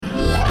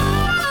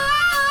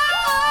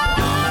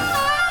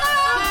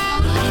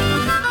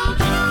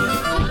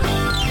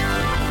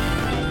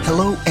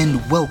Hello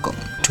and welcome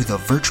to the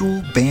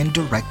Virtual Band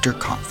Director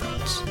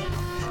Conference.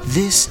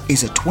 This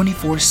is a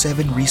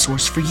 24/7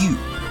 resource for you,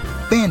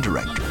 band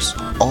directors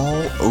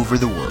all over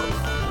the world.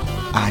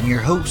 I'm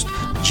your host,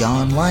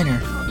 John Liner.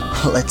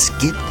 Let's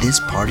get this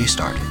party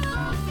started.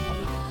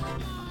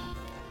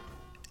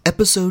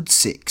 Episode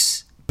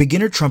 6,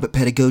 Beginner Trumpet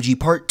Pedagogy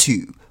Part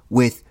 2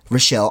 with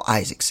Rochelle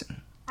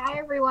Isaacson. Hi,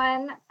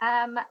 everyone.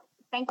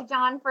 Thank you,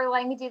 John, for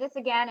letting me do this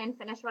again and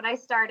finish what I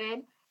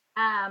started.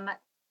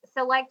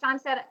 So like John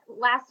said,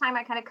 last time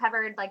I kind of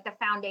covered like the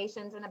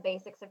foundations and the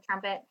basics of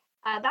trumpet.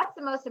 That's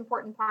the most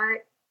important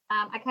part.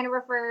 I kind of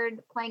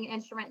referred playing an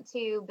instrument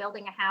to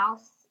building a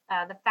house.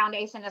 The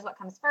foundation is what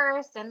comes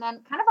first, and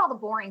then kind of all the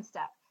boring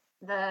stuff.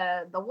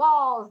 The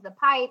walls, the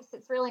pipes,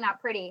 it's really not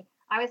pretty.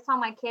 I always tell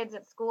my kids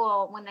at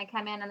school when they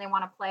come in and they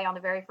want to play on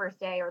the very first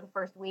day or the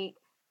first week,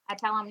 I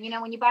tell them,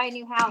 when you buy a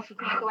new house, you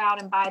can't go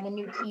out and buy the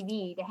new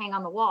TV to hang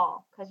on the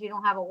wall because you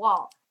don't have a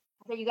wall.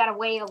 So you got to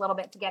wait a little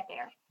bit to get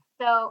there.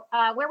 So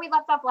where we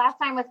left off last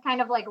time was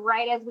kind of like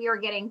right as we were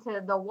getting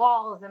to the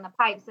walls and the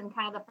pipes and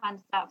kind of the fun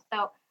stuff.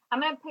 So I'm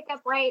going to pick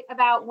up right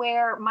about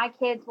where my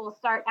kids will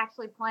start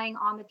actually playing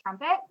on the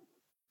trumpet.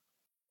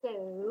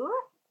 So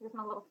here's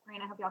my little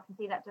screen. I hope y'all can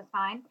see that just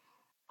fine.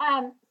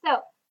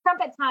 So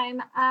trumpet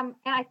time. And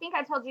I think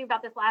I told you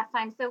about this last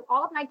time. So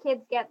all of my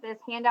kids get this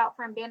handout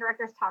from Band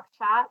Directors Talk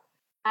Shop.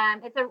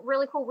 It's a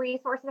really cool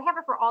resource. They have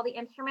it for all the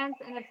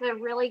instruments, and it's a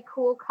really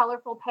cool,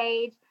 colorful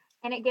page.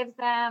 And it gives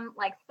them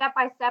like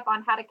step-by-step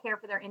on how to care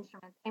for their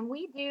instruments. And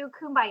we do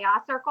kumbaya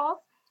circles.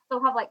 So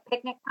we'll have like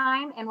picnic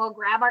time, and we'll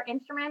grab our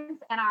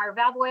instruments and our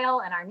valve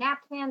oil and our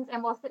napkins,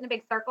 and we'll sit in a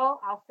big circle.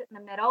 I'll sit in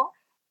the middle,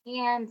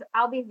 and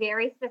I'll be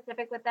very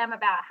specific with them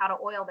about how to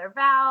oil their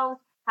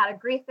valves, how to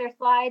grease their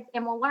slides,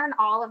 and we'll learn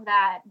all of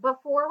that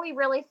before we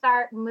really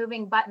start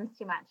moving buttons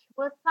too much.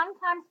 We'll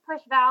sometimes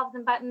push valves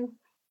and buttons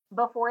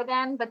before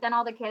then, but then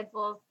all the kids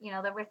will,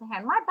 they'll raise their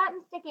hand, my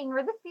button's sticking,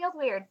 or this feels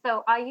weird.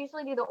 So I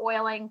usually do the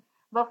oiling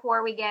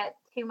before we get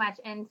too much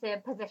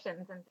into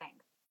positions and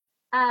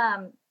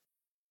things.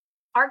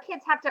 Our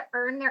kids have to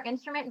earn their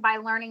instrument by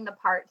learning the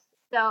parts.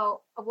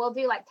 So we'll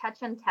do like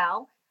touch and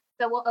tell.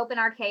 So we'll open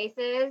our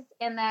cases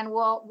and then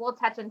we'll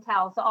touch and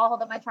tell. So I'll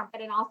hold up my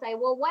trumpet and I'll say,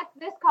 well, what's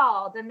this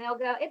called? And they'll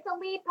go, it's a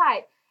lead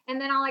pipe. And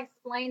then I'll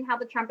explain how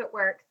the trumpet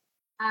works.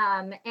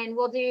 And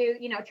we'll do,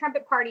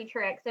 trumpet party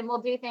tricks, and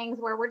we'll do things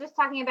where we're just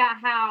talking about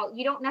how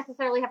you don't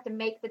necessarily have to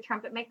make the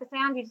trumpet make the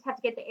sound. You just have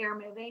to get the air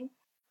moving.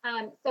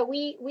 So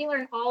we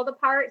learn all the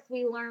parts.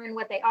 We learn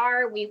what they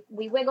are. We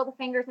wiggle the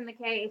fingers in the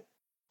case,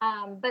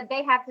 but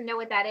they have to know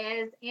what that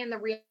is and the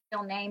real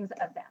names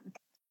of them.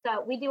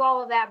 So we do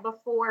all of that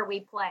before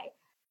we play.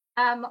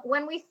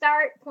 When we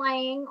start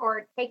playing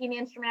or taking the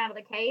instrument out of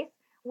the case,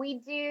 we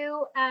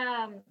do,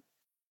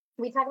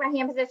 we talk about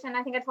hand position.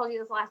 I think I told you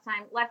this last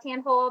time. Left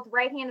hand holds,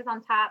 right hand is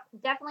on top.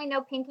 Definitely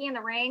no pinky in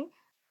the ring.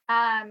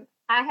 I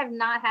have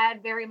not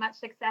had very much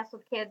success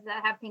with kids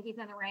that have pinkies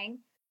in the ring.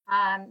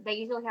 They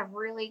usually have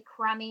really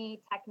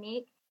crummy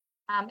technique.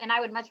 And I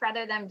would much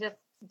rather them just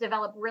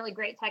develop really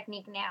great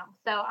technique now.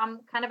 So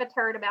I'm kind of a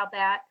turd about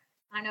that.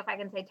 I don't know if I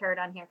can say turd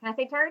on here. Can I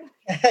say turd?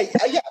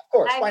 Yeah, of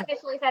course. I've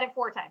officially said it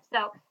 4 times.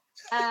 So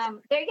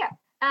there you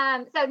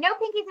go. So no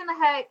pinkies in the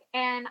hook.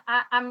 And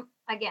I'm,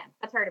 again,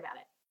 a turd about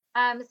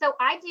it. So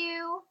I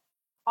do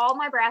all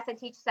my brass. I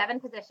teach 7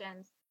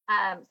 positions.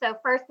 So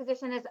first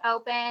position is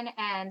open,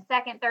 and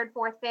second, third,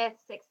 fourth, fifth,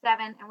 sixth,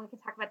 seventh. And we can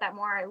talk about that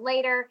more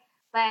later.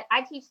 But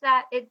I teach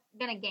that. It's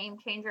been a game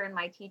changer in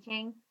my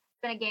teaching.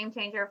 It's been a game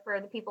changer for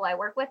the people I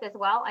work with as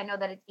well. I know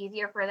that it's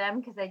easier for them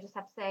because they just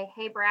have to say,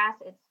 hey, brass,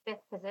 it's 5th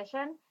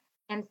position,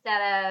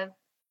 instead of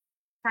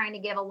trying to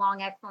give a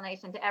long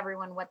explanation to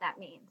everyone what that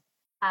means.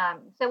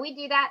 So we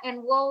do that,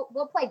 and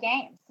we'll play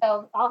games.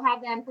 So I'll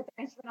have them put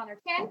their instrument on their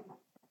chin,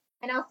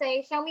 and I'll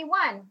say, show me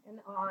one. And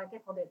I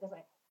guess I'll do it this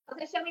way. I'll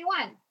say, show me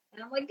one.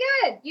 And I'm like,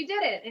 good, you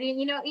did it. And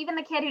even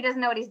the kid who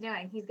doesn't know what he's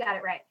doing, he's got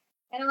it right.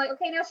 And I'm like,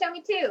 okay, now show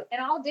me 2. And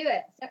I'll do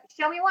it. So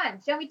show me 1,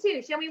 show me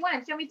 2, show me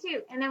 1, show me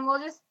 2. And then we'll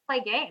just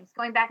play games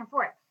going back and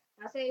forth.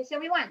 I'll say, show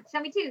me 1,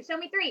 show me 2, show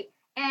me 3.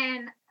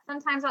 And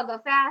sometimes I'll go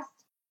fast.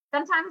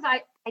 Sometimes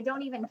I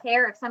don't even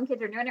care if some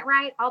kids are doing it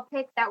right. I'll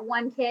pick that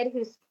one kid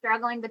who's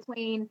struggling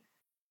between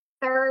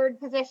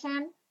 3rd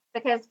position,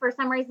 because for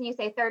some reason you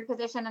say 3rd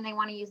position and they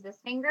want to use this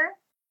finger.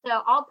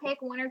 So I'll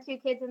pick 1 or 2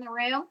 kids in the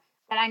room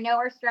that I know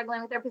are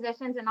struggling with their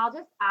positions, and I'll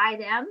just eye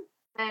them.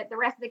 But the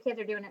rest of the kids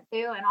are doing it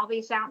too, and I'll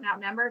be shouting out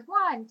numbers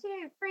 1,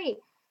 2, 3,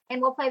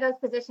 and we'll play those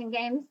position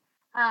games.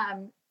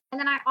 And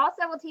then I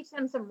also will teach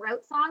them some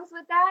rote songs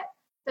with that.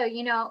 So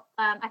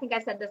I think I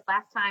said this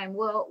last time.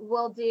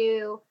 We'll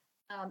do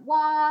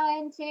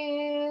 1,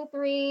 2,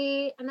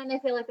 3, and then they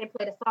feel like they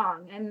played a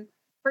song. And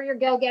for your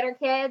go-getter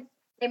kids,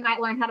 they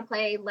might learn how to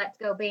play Let's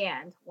Go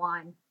Band.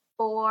 1,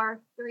 4,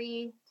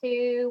 3,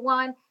 2,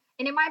 1,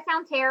 and it might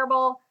sound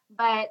terrible,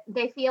 but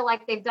they feel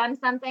like they've done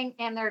something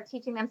and they're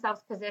teaching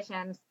themselves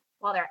positions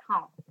while they're at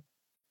home.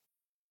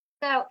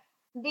 So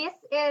this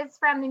is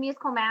from the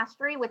Musical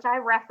Mastery, which I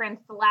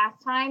referenced the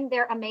last time.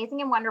 They're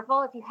amazing and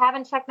wonderful. If you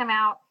haven't checked them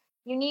out,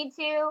 you need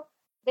to.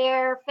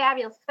 They're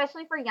fabulous,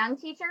 especially for young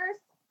teachers.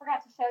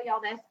 Forgot to show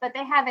y'all this, but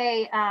they have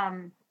a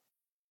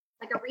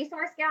like a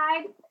resource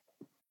guide,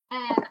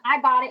 and I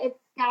bought it. It's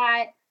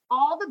got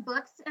all the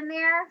books in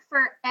there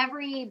for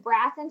every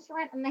brass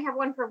instrument, and they have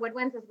one for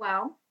woodwinds as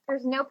well.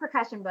 There's no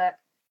percussion book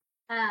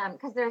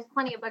because there's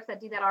plenty of books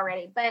that do that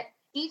already. But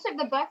each of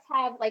the books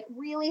have like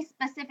really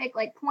specific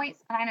like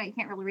points. And I know you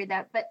can't really read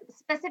that, but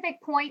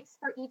specific points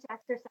for each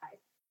exercise.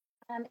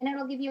 And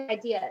it'll give you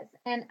ideas.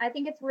 And I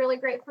think it's really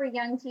great for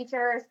young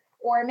teachers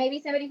or maybe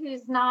somebody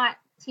who's not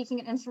teaching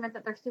an instrument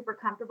that they're super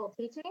comfortable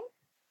teaching.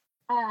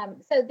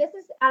 So this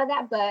is out of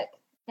that book,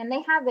 and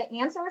they have the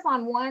answers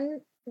on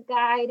one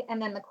guide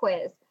and then the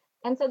quiz.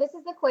 And so this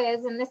is the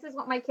quiz, and this is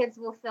what my kids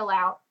will fill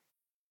out.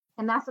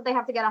 And that's what they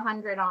have to get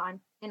 100 on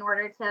in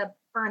order to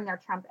earn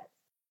their trumpets.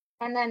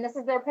 And then this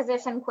is their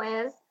position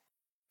quiz.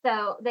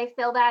 So they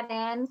fill that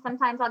in.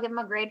 Sometimes I'll give them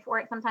a grade for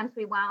it. Sometimes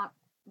we won't.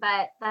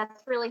 But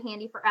that's really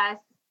handy for us.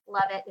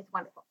 Love it. It's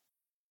wonderful.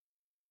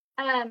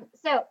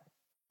 So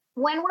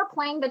when we're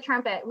playing the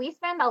trumpet, we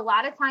spend a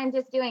lot of time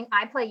just doing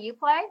I play, you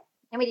play,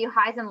 and we do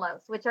highs and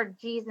lows, which are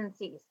G's and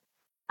C's.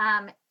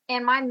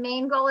 And my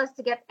main goal is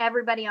to get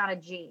everybody on a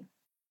G.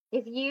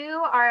 If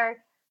you are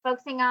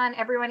focusing on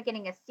everyone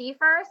getting a C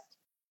first,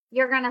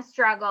 you're going to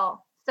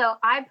struggle. So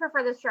I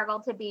prefer the struggle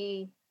to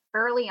be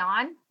early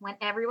on when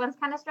everyone's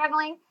kind of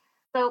struggling.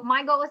 So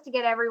my goal is to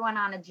get everyone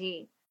on a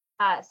G.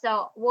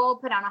 So we'll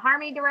put on a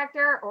harmony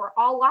director, or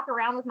I'll walk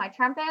around with my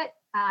trumpet.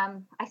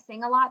 I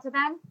sing a lot to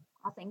them.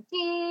 I'll sing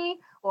G,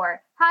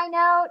 or high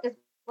note is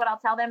what I'll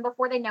tell them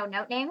before they know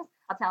note names.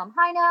 I'll tell them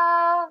high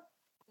note,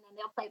 and then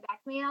they'll play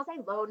back to me, and I'll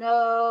say low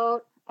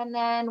note. And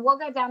then we'll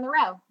go down the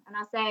row, and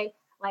I'll say,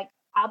 like,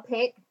 I'll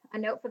pick a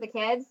note for the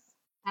kids,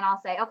 and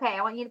I'll say, okay,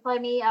 I want you to play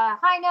me a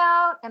high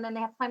note, and then they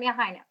have to play me a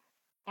high note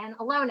and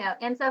a low note.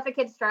 And so if a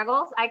kid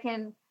struggles, I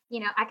can,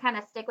 I kind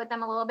of stick with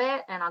them a little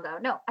bit, and I'll go,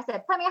 no, I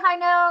said, play me a high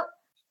note.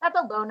 That's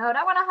a low note.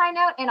 I want a high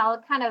note. And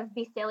I'll kind of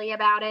be silly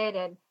about it,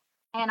 and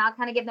I'll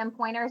kind of give them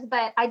pointers,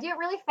 but I do it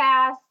really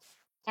fast,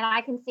 and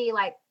I can see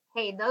like,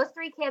 hey, those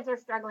 3 kids are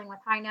struggling with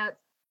high notes.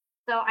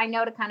 So I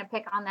know to kind of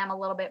pick on them a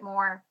little bit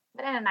more,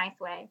 but in a nice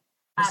way.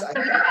 So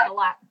we do that a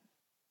lot.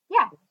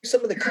 Yeah.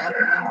 Some of the common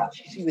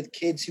things you see with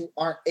kids who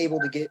aren't able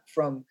to get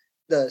from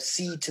the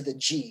C to the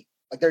G,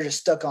 like they're just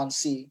stuck on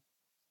C.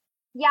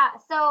 Yeah.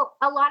 So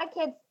a lot of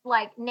kids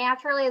like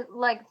naturally,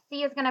 like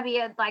C is going to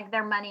be like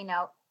their money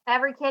note.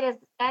 Every kid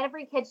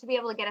should be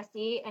able to get a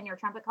C in your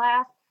trumpet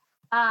class.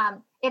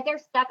 If they're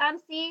stuck on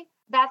C,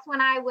 that's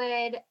when I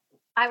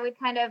would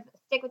kind of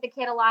stick with the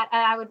kid a lot,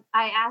 and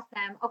I ask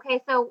them,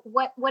 okay, so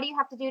what do you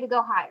have to do to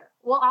go higher?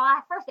 Well,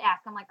 I'll first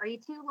ask them, like, are you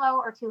too low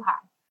or too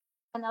high?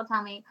 And they'll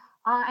tell me,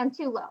 I'm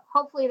too low.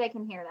 Hopefully they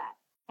can hear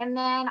that. And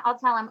then I'll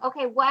tell them,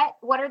 okay, what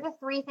are the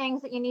 3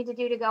 things that you need to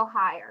do to go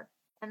higher?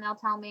 And they'll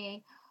tell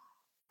me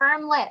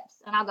firm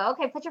lips, and I'll go,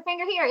 okay, put your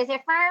finger here. Is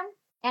it firm?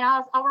 And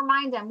I'll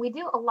remind them. We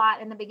do a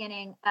lot in the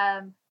beginning,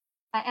 and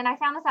I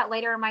found this out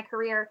later in my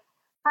career.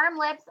 Firm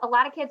lips, a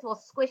lot of kids will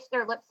squish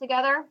their lips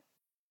together.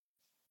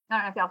 I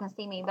don't know if y'all can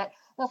see me, but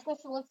they'll squish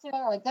their lips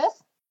together like this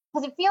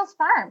because it feels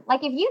firm.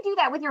 Like if you do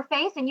that with your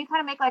face and you kind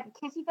of make like a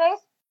kissy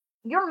face,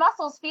 your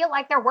muscles feel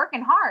like they're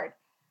working hard.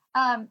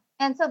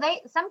 And so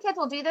some kids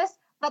will do this,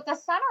 but the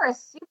center is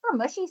super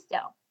mushy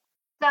still.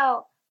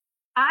 So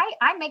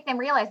I make them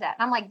realize that.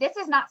 And I'm like, this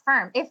is not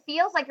firm. It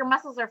feels like your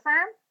muscles are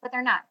firm, but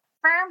they're not.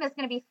 Firm is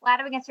going to be flat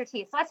up against your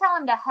teeth. So I tell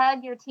them to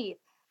hug your teeth,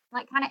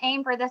 like kind of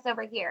aim for this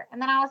over here.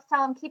 And then I always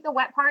tell them keep the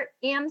wet part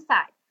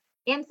inside.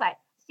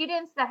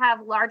 Students that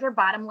have larger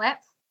bottom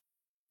lips,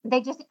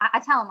 I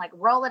tell them like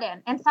roll it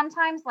in. And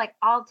sometimes like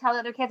I'll tell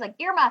other kids like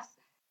earmuffs,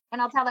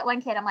 and I'll tell that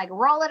one kid, I'm like,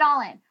 roll it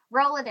all in,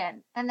 roll it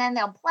in. And then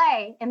they'll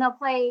play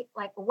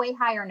like a way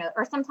higher note,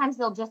 or sometimes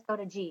they'll just go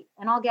to G,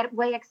 and I'll get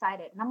way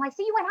excited. And I'm like,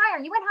 see, you went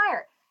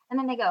higher. And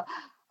then they go,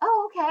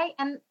 oh, okay.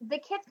 And the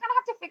kids kind of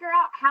have to figure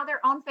out how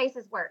their own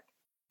faces work.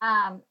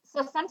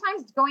 So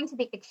sometimes going to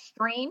the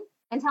extreme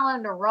and telling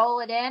them to roll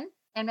it in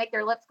and make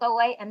their lips go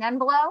away and then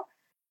blow,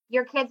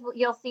 your kids,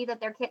 you'll see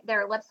that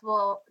their lips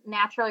will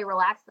naturally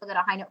relax. They'll get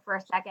a high note for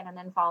a second and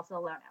then fall to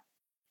a low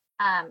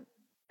note.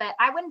 But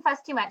I wouldn't fuss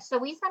too much. So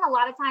we spend a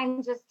lot of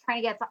time just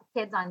trying to get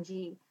kids on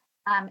G.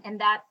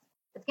 And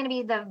it's going to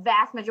be the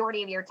vast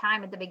majority of your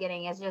time at the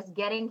beginning is just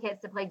getting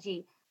kids to play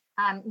G.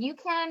 You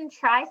can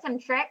try some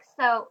tricks.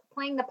 So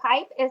playing the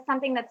pipe is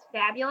something that's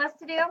fabulous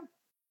to do.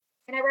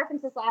 And I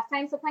referenced this last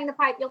time. So playing the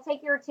pipe, you'll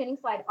take your tuning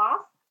slide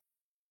off.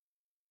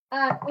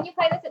 When you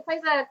play this, it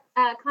plays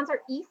a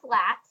concert E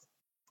flat.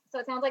 So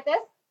it sounds like this.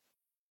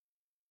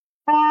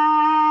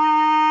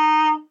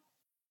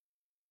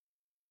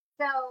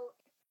 So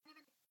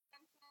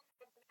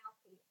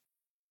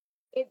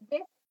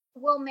this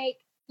will make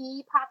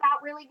E pop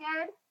out really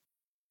good.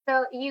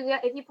 So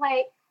if you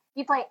play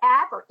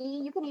F or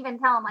E, you can even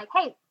tell them like,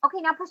 hey,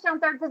 okay, now push down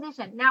 3rd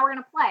position. Now we're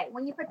going to play.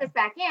 When you put this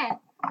back in,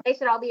 they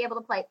should all be able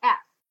to play F.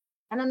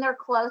 And then they're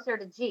closer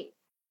to G.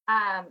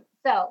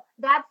 So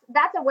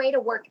that's a way to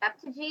work up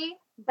to G.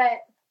 But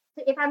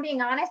if I'm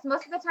being honest,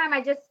 most of the time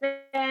I just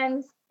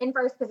spend in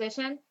 1st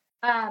position.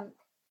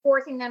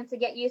 forcing them to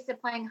get used to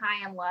playing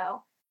high and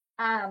low.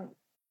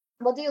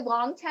 We'll do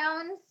long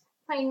tones,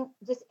 playing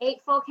just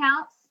 8 full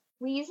counts.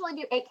 We usually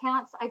do 8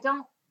 counts. I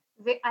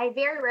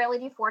very rarely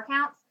do 4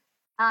 counts.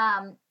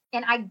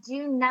 And I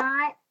do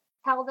not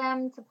tell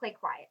them to play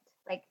quiet.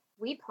 Like,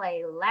 we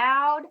play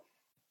loud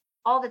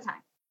all the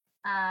time.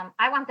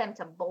 I want them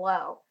to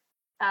blow.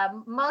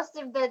 Most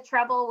of the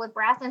trouble with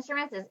brass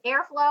instruments is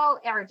airflow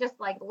or just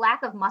like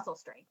lack of muscle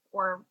strength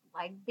or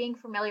like being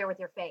familiar with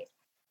your face.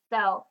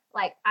 So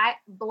like I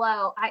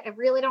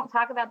really don't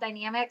talk about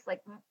dynamics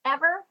like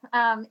ever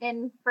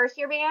in first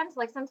year bands.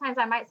 Like sometimes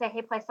I might say,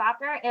 hey, play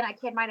softer, and a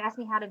kid might ask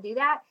me how to do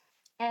that.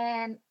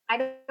 And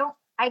I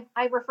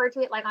refer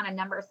to it like on a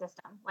number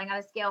system, like on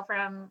a scale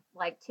from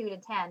like 2 to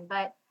 10.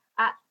 But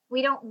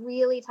we don't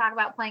really talk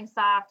about playing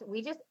soft.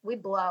 We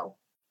blow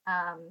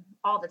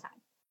all the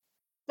time.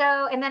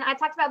 So, and then I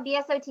talked about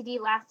BSOTD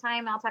last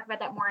time. I'll talk about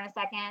that more in a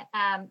second.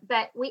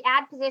 But we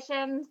add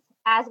positions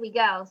as we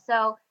go.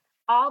 So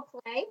I'll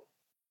play.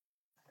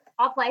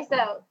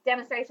 So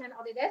demonstration,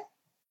 I'll do this.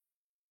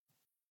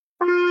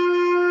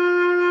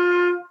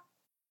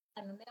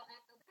 And the middle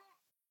echo back.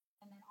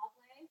 And then I'll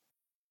play.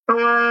 And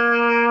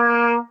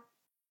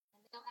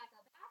the middle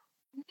echo back.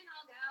 And then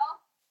I'll go.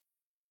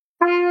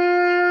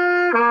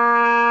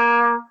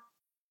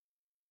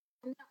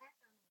 And the echo.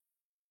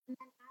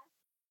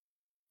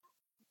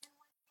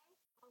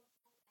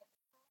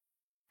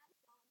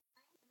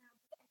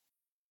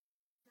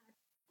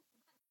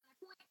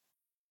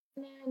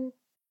 And then and then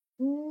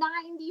 95%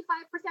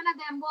 of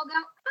them will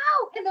go,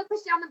 oh, and they'll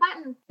push down the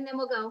button, and then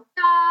we'll go,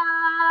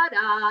 da,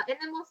 da, and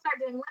then we'll start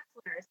doing lip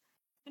flares.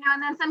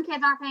 And then some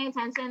kids aren't paying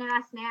attention, and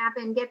I snap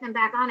and get them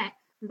back on it.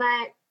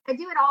 But I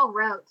do it all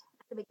rote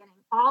at the beginning.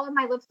 All of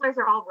my lip flares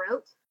are all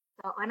rote.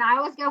 So, and I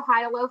always go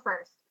high to low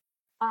first.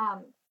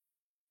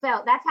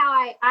 So that's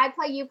how I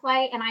play, you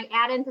play, and I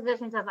add in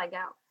positions as I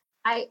go.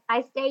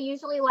 I stay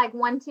usually like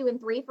 1, 2, and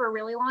 3 for a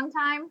really long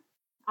time.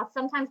 I'll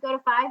sometimes go to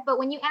 5, but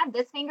when you add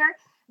this finger,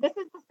 this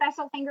is the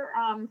special finger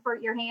for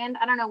your hand.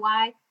 I don't know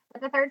why,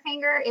 but the third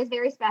finger is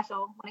very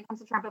special when it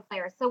comes to trumpet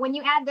players. So when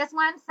you add this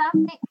one,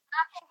 something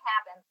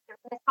happens. There's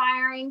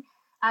misfiring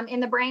in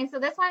the brain. So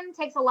this one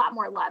takes a lot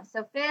more love.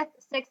 So 5th,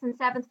 6th, and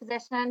 7th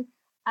position,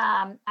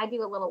 I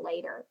do a little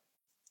later.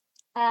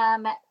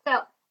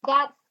 So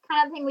that's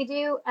kind of the thing we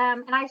do.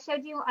 And I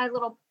showed you a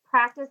little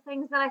practice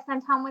things that I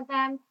sent home with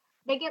them.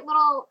 They get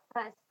little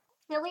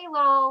silly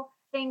little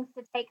things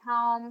to take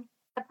home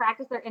to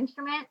practice their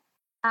instrument.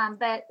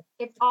 But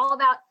it's all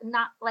about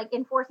not like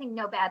enforcing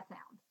no bad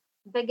sounds.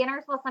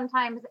 Beginners will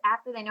sometimes,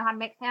 after they know how to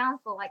make sounds,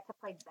 will like to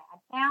play bad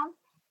sounds.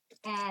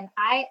 And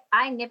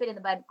I nip it in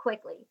the bud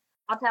quickly.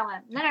 I'll tell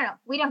them, no,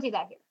 we don't do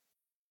that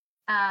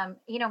here.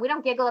 We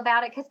don't giggle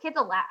about it because kids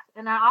will laugh,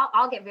 and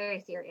I'll get very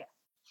serious.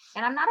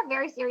 And I'm not a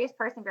very serious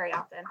person very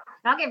often. And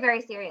I'll get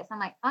very serious. I'm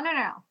like, oh,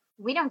 no,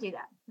 we don't do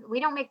that. We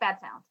don't make bad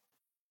sounds.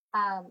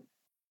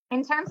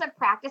 In terms of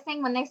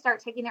practicing, when they start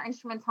taking their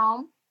instruments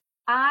home,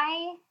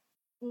 I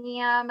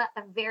am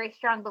a very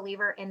strong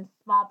believer in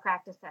small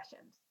practice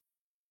sessions.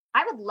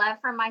 I would love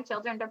for my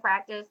children to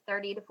practice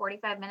 30 to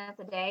 45 minutes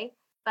a day,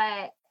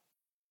 but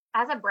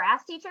as a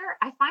brass teacher,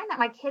 I find that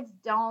my kids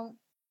don't,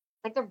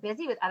 like, they're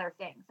busy with other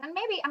things. And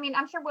maybe,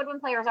 I'm sure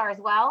woodwind players are as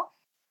well,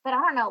 but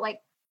I don't know,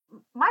 like,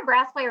 my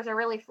brass players are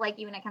really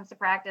flaky when it comes to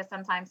practice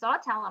sometimes. So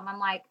I'll tell them, I'm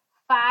like,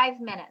 5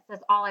 minutes is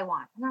all I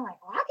want. And they're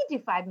like, well, I can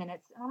do 5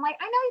 minutes. And I'm like,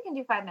 I know you can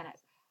do 5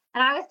 minutes.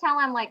 And I always tell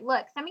them, like,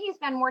 look, some of you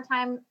spend more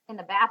time in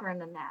the bathroom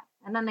than that.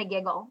 And then they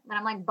giggle. And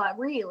I'm like, but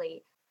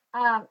really?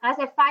 I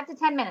said 5 to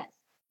 10 minutes.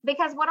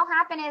 Because what'll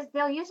happen is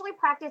they'll usually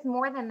practice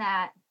more than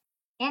that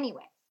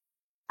anyway.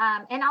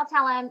 And I'll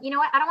tell them, you know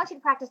what? I don't want you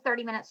to practice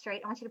 30 minutes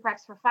straight. I want you to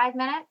practice for 5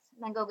 minutes,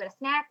 then go get a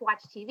snack,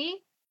 watch TV,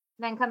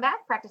 then come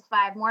back, practice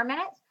 5 more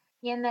minutes,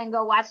 and then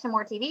go watch some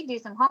more TV, do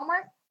some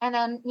homework, and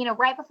then,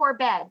 right before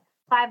bed,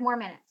 5 more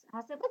minutes.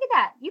 And I said, look at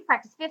that. You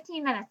practiced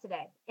 15 minutes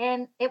today.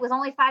 And it was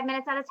only 5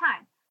 minutes at a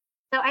time.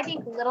 So I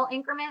think little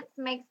increments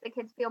makes the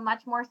kids feel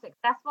much more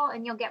successful,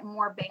 and you'll get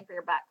more bang for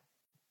your buck.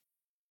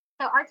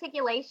 So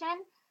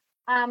articulation,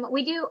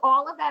 we do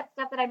all of that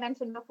stuff that I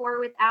mentioned before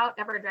without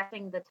ever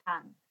addressing the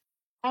tongue.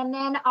 And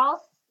then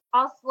I'll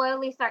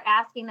slowly start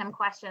asking them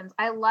questions.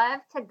 I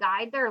love to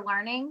guide their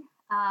learning,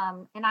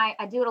 and I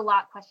do it a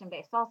lot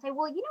question-based. So I'll say,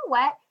 well, you know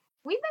what?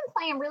 We've been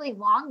playing really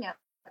long notes.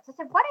 I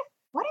said, what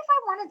if I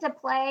wanted to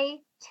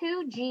play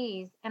 2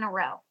 G's in a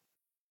row?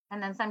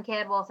 And then some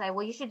kid will say,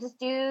 well, you should just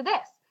do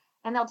this.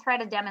 And they'll try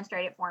to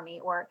demonstrate it for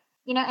me, or,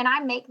 and I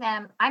make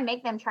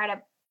them try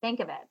to think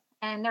of it.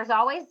 And there's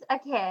always a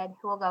kid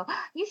who will go,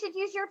 you should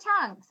use your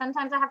tongue.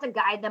 Sometimes I have to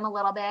guide them a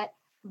little bit,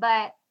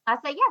 but I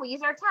say, yeah, we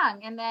use our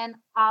tongue. And then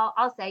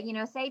I'll say,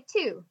 say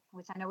 2,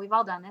 which I know we've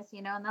all done this,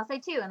 and they'll say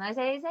 2. And then I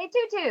say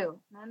 2.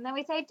 And then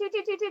we say 2,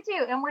 2, 2, 2,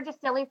 2. And we're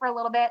just silly for a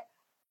little bit.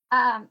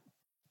 And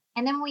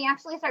then when we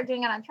actually start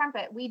doing it on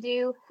trumpet, we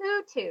do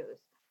hoo-toos.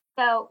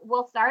 So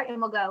we'll start and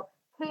we'll go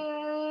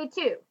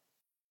hoo-too.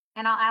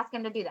 And I'll ask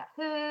him to do that.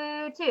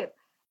 Hoo-too.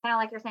 Kind of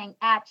like you're saying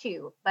at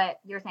you, but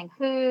you're saying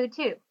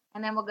hoo-too.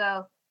 And then we'll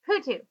go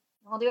hoo-too.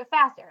 we'll do it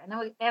faster. And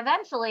then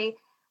eventually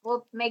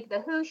we'll make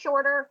the who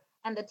shorter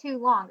and the to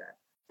longer.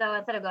 So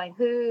instead of going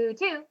who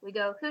to, we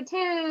go who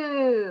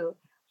to.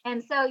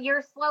 And so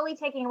you're slowly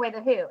taking away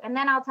the who. And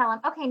then I'll tell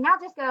them, okay, now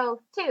just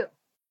go to.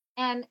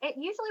 And it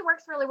usually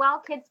works really well.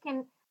 Kids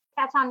can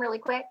catch on really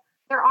quick.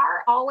 There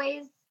are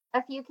always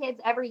a few kids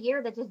every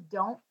year that just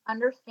don't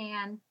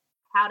understand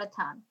how to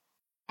tongue.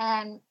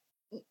 And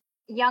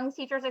young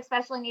teachers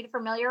especially need to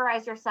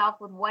familiarize yourself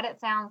with what it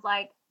sounds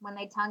like when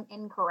they tongue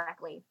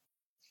incorrectly.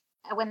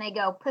 When they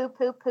go poo,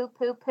 poo, poo,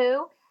 poo,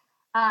 poo.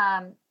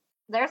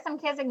 There's some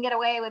kids that can get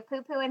away with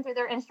poo-pooing through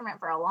their instrument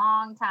for a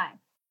long time.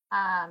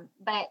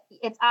 But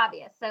it's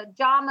obvious. So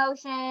jaw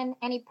motion,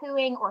 any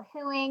pooing or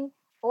hooing,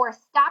 or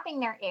stopping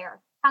their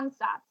air, tongue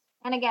stops.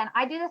 And again,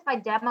 I do this by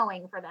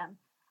demoing for them.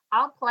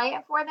 I'll play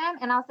it for them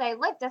and I'll say,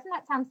 look, doesn't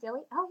that sound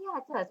silly? Oh yeah,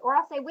 it does. Or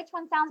I'll say, which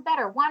one sounds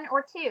better, 1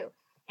 or 2?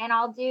 And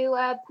I'll do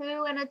a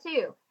poo and a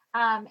 2.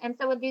 And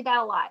so we'll do that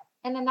a lot.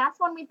 And then that's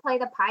when we play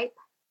the pipe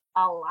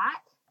a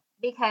lot,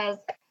 because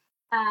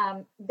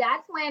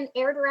that's when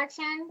air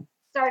direction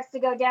starts to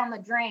go down the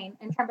drain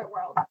in trumpet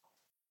world.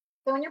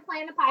 So when you're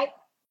playing the pipe,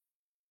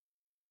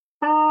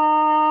 you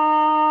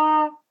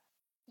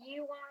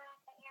want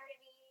the air to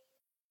be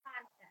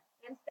constant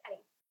and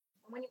steady.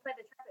 And when you play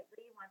the trumpet, what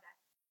do you want that?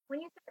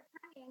 When you start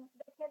tonguing,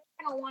 the kids are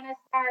going to want to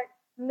start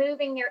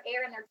moving their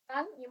air in their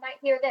tongue. You might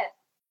hear this.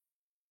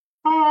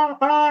 Kind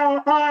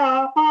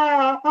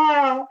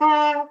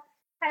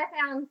of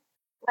sounds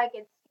like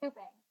it's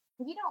scooping.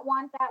 You don't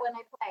want that when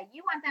they play.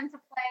 You want them to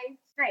play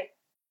straight.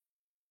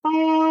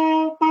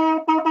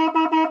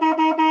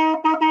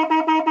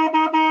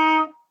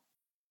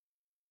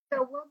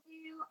 So we'll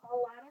do a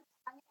lot of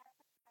tongue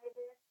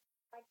exercises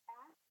like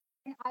that.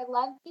 And I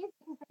love these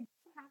because they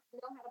don't have to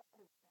know how to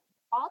play them.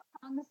 All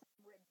tongues have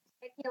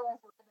ridiculous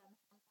rhythms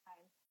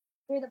sometimes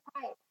through the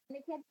pipe. And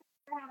the kids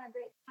are having a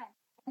great time.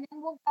 And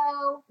then we'll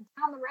go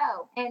down the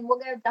row and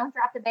we'll go don't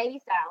drop the baby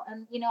style.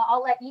 And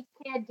I'll let each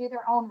kid do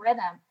their own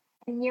rhythm.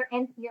 And you're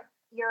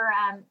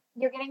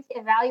getting to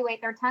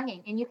evaluate their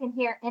tonguing, and you can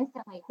hear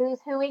instantly who's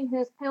hooing,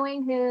 who's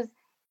pooing, who's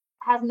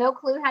has no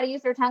clue how to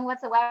use their tongue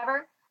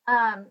whatsoever.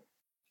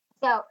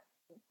 So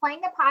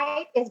playing the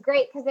pipe is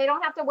great because they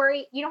don't have to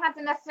worry. You don't have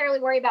to necessarily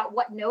worry about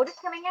what note is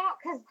coming out,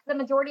 because the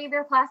majority of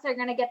your class are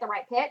going to get the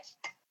right pitch.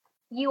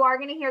 You are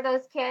going to hear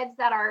those kids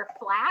that are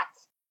flat.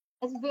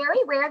 It's very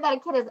rare that a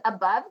kid is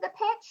above the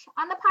pitch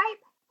on the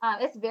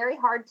pipe. It's very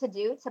hard to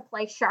do, to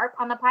play sharp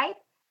on the pipe.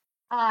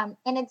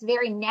 And it's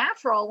very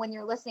natural when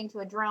you're listening to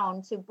a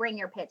drone to bring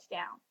your pitch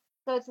down.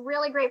 So it's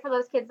really great for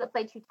those kids that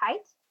play too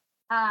tight.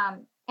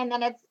 And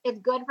then it's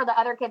good for the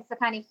other kids to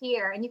kind of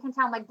hear. And you can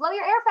tell them, like, blow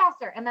your air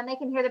faster. And then they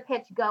can hear the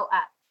pitch go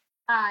up.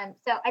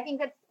 So I think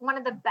that's one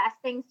of the best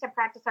things to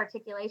practice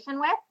articulation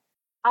with.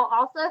 I'll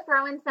also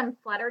throw in some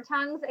flutter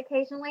tongues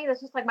occasionally.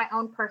 That's just like my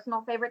own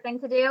personal favorite thing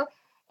to do.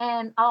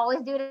 And I'll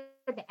always do it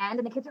at the end.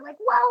 And the kids are like,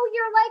 whoa,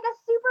 you're like a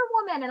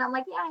superwoman. And I'm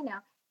like, yeah, I know.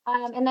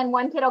 And then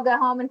one kid will go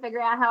home and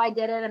figure out how I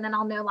did it. And then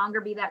I'll no longer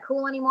be that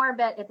cool anymore,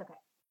 but it's okay.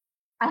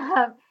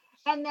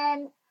 And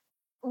then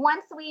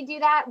once we do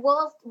that,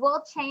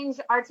 we'll change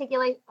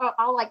articulate.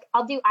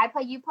 I'll do I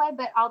play, you play,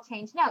 but I'll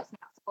change notes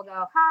now. So we'll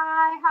go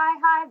high, high,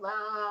 high,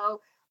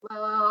 low,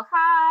 low,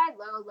 high,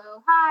 low,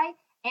 low, high.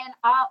 And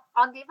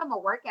I'll give them a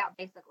workout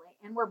basically.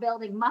 And we're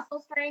building muscle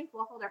strength.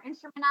 We'll hold our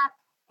instrument up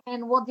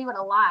and we'll do it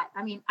a lot.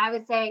 I mean, I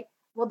would say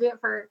we'll do it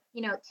for,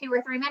 2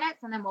 or 3 minutes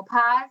and then we'll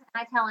pause. And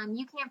I tell them,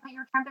 you can't put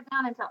your trumpet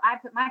down until I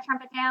put my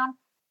trumpet down.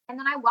 And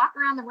then I walk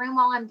around the room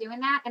while I'm doing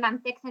that and I'm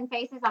fixing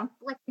faces. I'm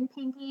flicking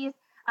pinkies.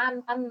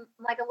 I'm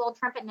like a little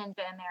trumpet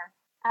ninja in there.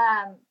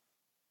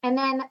 And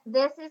then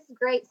this is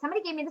great.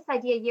 Somebody gave me this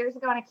idea years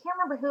ago and I can't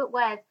remember who it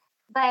was,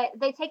 but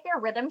they take their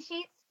rhythm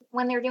sheets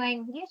when they're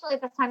doing, usually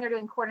at this time they're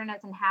doing quarter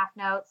notes and half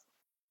notes.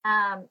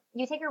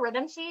 You take your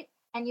rhythm sheet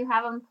and you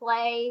have them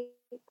play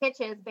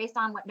pitches based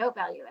on what note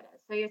value it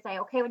is. So you say,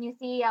 okay, when you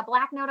see a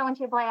black note, I want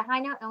you to play a high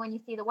note. And when you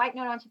see the white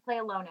note, I want you to play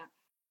a low note.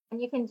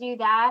 And you can do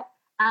that.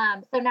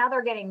 So now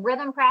they're getting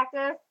rhythm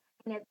practice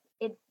and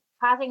it's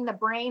causing the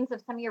brains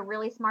of some of your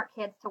really smart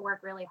kids to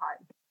work really hard.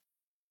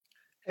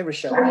 Hey,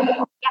 Rochelle.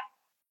 Yeah.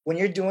 When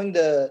you're doing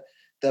the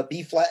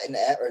B flat and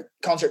F, or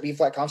concert B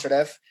flat, concert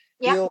F,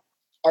 yeah.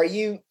 Are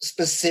you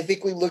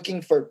specifically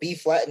looking for B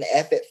flat and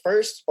F at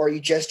first, or are you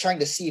just trying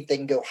to see if they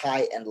can go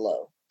high and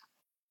low?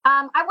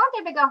 I want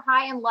them to go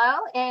high and low.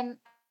 And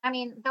I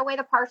mean, the way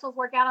the partials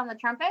work out on the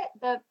trumpet,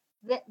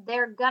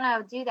 they're going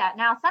to do that.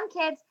 Now, some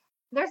kids,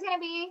 there's going to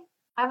be,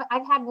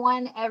 I've had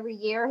one every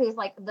year who's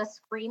like the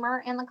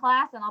screamer in the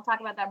class. And I'll talk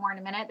about that more in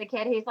a minute. The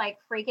kid who's like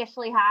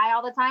freakishly high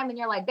all the time. And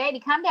you're like, baby,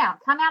 come down,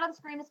 come out of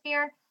the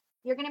screamosphere.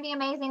 You're going to be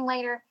amazing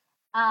later.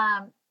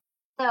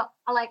 So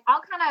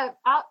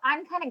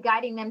I'm kind of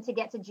guiding them to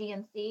get to G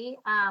and C,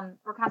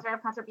 or concert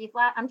F, concert B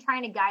flat. I'm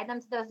trying to guide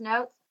them to those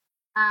notes.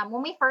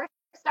 When we first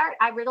start,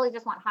 I really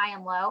just want high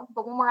and low,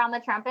 but when we're on the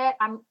trumpet,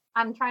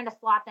 I'm trying to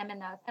slot them in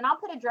those. And I'll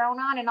put a drone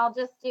on and I'll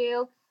just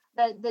do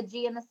the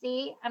G and the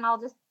C and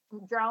I'll just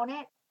drone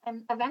it.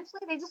 And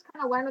eventually they just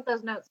kind of learn what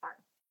those notes are.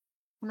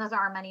 And those are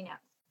our money notes.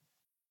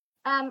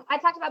 I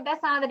talked about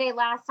best sound of the day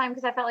last time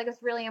because I felt like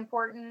it's really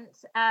important.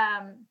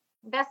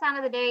 Best sound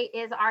of the day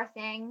is our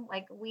thing.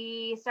 Like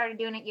we started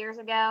doing it years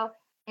ago,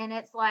 and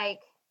it's like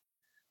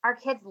our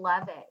kids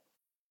love it.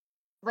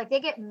 Like they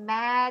get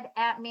mad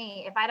at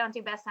me if I don't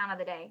do best sound of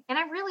the day, and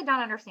I really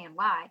don't understand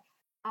why.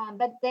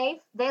 But they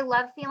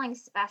love feeling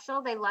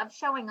special. They love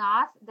showing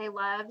off. They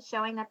love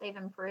showing that they've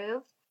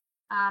improved.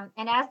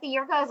 And as the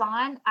year goes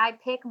on, I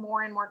pick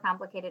more and more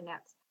complicated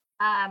notes.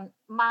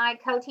 My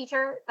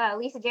co-teacher,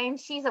 Lisa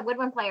James, she's a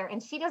woodwind player,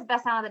 and she does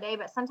best sound of the day.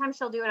 But sometimes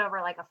she'll do it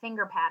over like a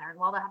finger pattern.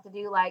 While they'll have to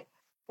do like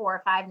 4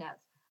 or 5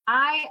 notes.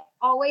 I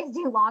always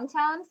do long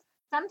tones.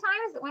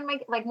 Sometimes when my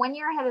like 1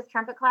 year I had this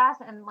trumpet class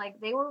and like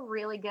they were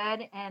really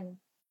good and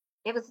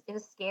it was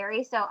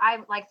scary. So I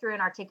like threw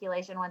an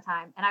articulation one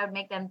time and I would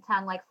make them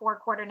tongue like 4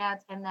 quarter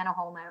notes and then a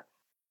whole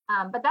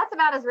note. But that's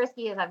about as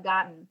risky as I've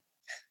gotten.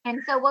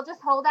 And so we'll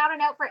just hold out a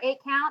note for 8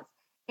 counts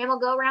and we'll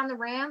go around the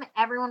room.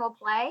 Everyone will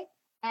play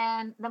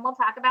and then we'll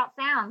talk about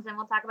sounds and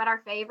we'll talk about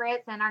our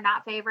favorites and our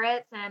not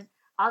favorites. And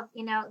I'll,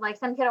 like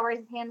some kid will raise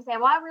his hand and say,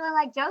 well, I really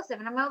like Joseph.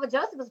 And I'm like, but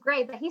Joseph was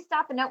great, but he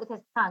stopped the note with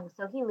his tongue.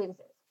 So he loses.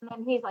 And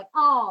then he's like,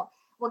 oh,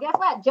 well, guess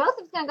what?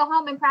 Joseph's going to go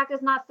home and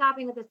practice not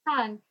stopping with his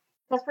tongue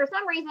because for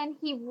some reason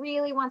he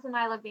really wants an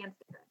I Love Band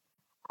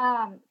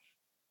sticker.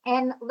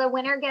 And the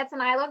winner gets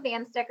an I Love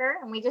Band sticker,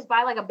 and we just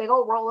buy like a big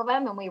old roll of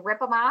them, and we rip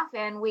them off,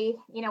 and we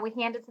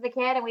hand it to the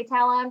kid, and we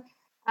tell him,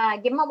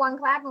 give him a 1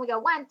 clap, and we go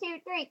 1, 2,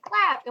 3,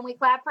 clap, and we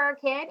clap for our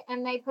kid,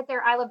 and they put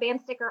their I Love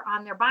Band sticker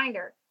on their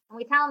binder, and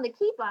we tell them to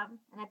keep them,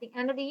 and at the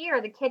end of the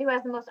year, the kid who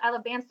has the most I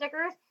Love Band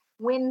stickers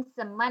wins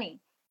some money.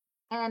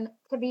 And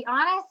to be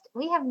honest,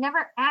 we have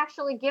never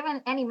actually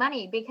given any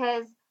money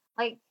because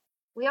like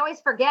we always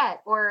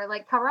forget or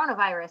like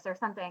coronavirus or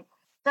something.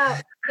 So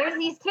there's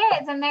these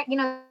kids and they're,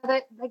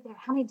 like,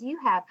 how many do you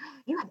have?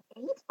 You have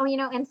 8? Oh,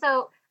 and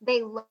so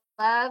they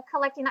love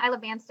collecting the I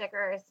Love Band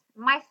stickers.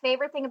 My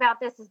favorite thing about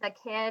this is the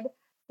kid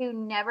who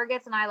never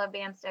gets an I Love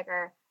Band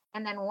sticker.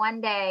 And then one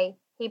day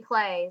he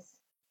plays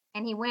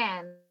and he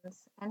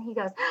wins and he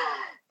goes,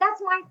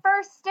 that's my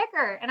first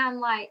sticker. And I'm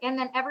like, and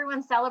then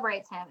everyone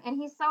celebrates him and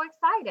he's so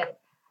excited.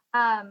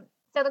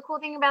 So the cool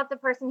thing about the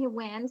person who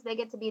wins, they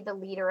get to be the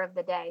leader of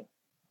the day.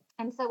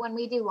 And so when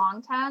we do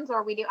long tones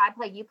or we do I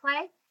play, you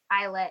play,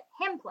 I let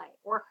him play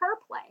or her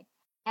play.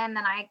 And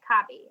then I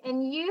copy.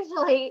 And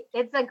usually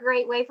it's a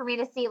great way for me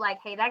to see like,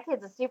 hey, that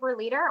kid's a super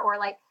leader or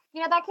like,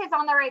 that kid's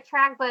on the right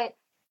track, but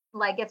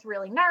like gets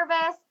really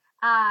nervous.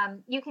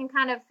 You can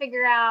kind of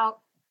figure out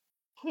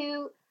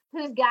who's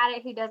got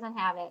it, who doesn't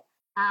have it.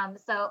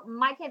 So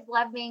my kids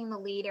love being the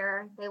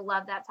leader. They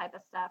love that type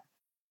of stuff.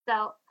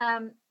 So,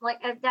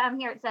 like down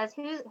here it says,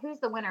 who's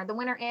the winner? The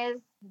winner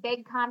is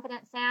big,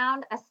 confident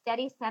sound, a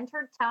steady,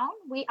 centered tone.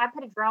 I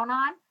put a drone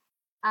on.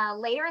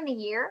 Later in the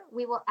year,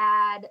 we will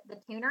add the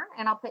tuner,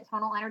 and I'll put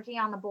tonal energy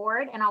on the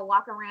board, and I'll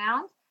walk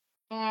around.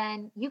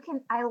 And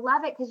I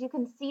love it because you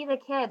can see the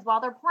kids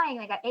while they're playing.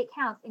 They got 8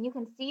 counts, and you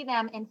can see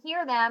them and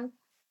hear them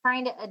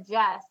trying to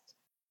adjust.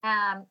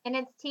 And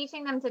it's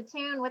teaching them to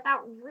tune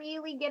without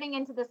really getting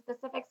into the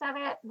specifics of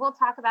it. We'll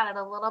talk about it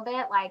a little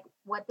bit, like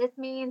what this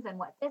means and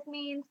what this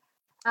means.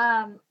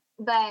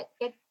 But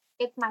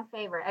it's my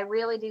favorite. I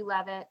really do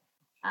love it.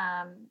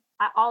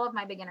 All of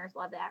my beginners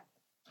love that.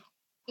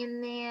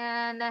 And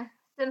then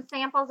some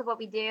samples of what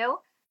we do.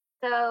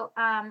 So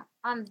on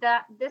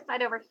this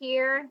side over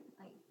here,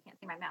 I can't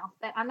see my mouse,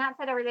 but on that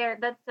side over there,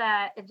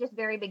 that's it's just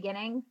very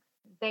beginning,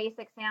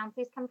 basic sounds.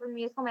 These come from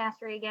Musical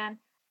Mastery again.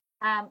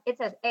 It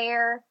says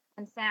air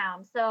and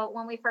sound. So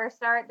when we first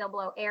start, they'll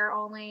blow air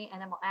only,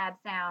 and then we'll add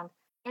sound.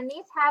 And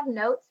these have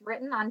notes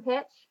written on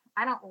pitch.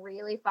 I don't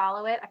really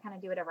follow it. I kind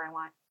of do whatever I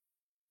want.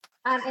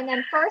 And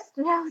then first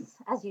notes,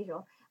 as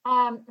usual.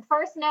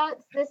 First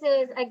notes, this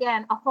is,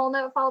 again, a whole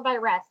note followed by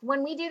rest.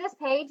 When we do this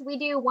page, we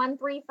do 1,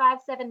 3, 5,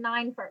 7,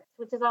 9 first,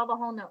 which is all the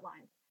whole note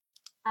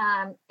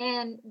lines.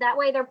 And that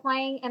way they're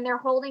playing and they're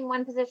holding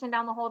one position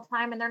down the whole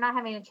time and they're not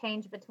having to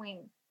change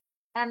between.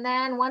 And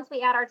then once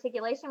we add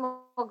articulation,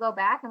 we'll go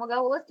back and we'll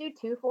go, well, let's do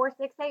 2, 4,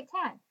 6, 8,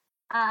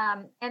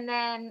 10. And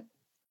then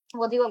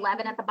we'll do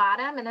 11 at the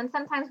bottom. And then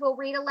sometimes we'll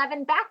read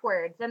 11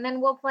 backwards. And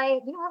then we'll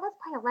play, let's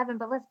play 11,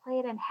 but let's play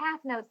it in half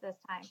notes this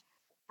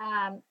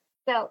time.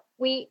 So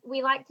we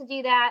like to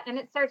do that. And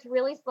it starts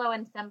really slow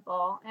and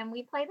simple. And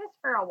we play this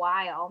for a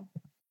while.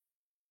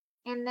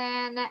 And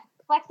then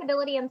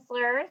flexibility and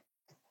slurs.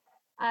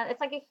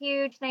 It's like a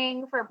huge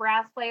thing for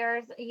brass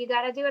players. You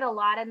got to do it a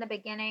lot in the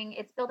beginning.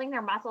 It's building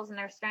their muscles and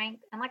their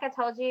strength. And like I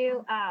told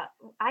you,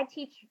 I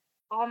teach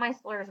all my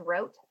slurs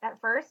rote at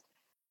first.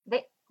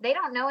 They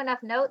don't know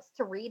enough notes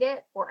to read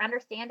it or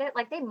understand it.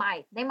 Like they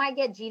might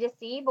get G to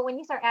C, but when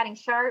you start adding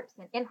sharps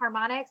and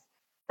enharmonics,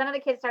 some of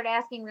the kids start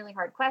asking really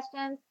hard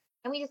questions,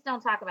 and we just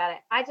don't talk about it.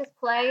 I just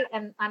play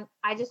and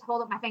I just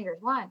hold up my fingers.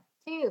 1,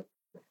 2,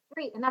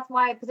 3, and that's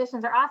why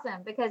positions are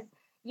awesome because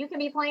you can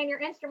be playing your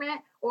instrument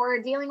or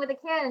dealing with a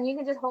kid and you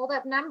can just hold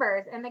up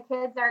numbers and the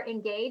kids are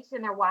engaged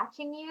and they're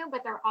watching you,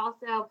 but they're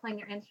also playing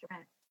your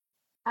instrument.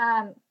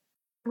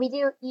 We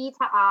do E to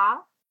ah.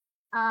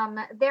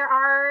 There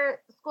are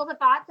schools of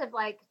thoughts of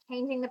like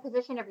changing the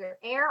position of your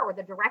air or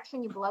the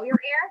direction you blow your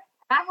air.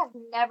 I have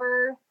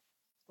never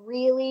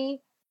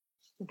really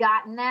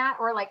gotten that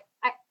or like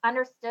I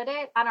understood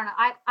it. I don't know.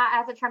 I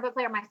as a trumpet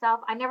player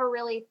myself, I never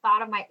really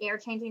thought of my air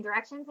changing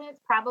directions, and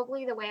it's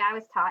probably the way I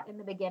was taught in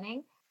the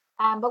beginning.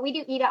 But we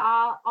do ETA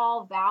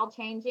all vowel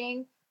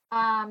changing,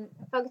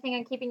 focusing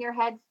on keeping your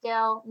head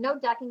still, no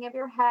ducking of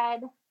your head,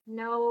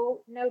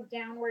 no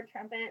downward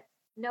trumpet,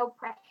 no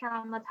pressure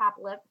on the top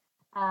lip.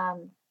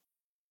 Um,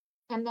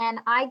 and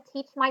then I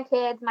teach my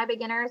kids, my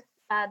beginners,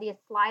 the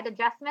slide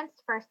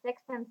adjustments for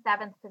sixth and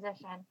seventh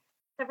position.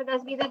 So for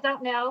those of you that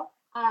don't know,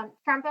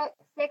 trumpet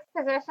sixth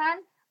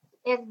position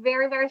is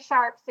very, very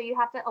sharp. So you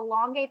have to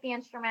elongate the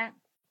instrument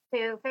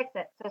to fix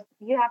it. So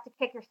you have to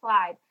kick your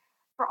slide.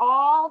 For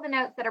all the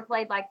notes that are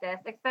played like this,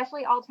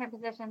 especially alternate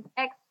positions,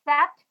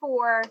 except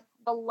for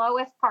the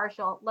lowest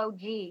partial, low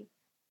G.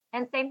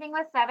 And same thing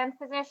with seventh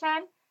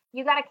position.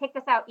 You got to kick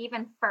this out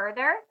even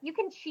further. You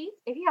can cheat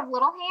if you have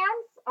little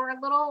hands or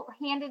little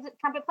handed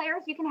trumpet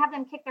players. You can have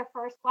them kick their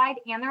first slide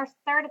and their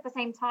third at the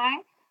same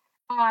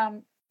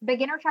time.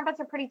 Beginner trumpets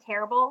are pretty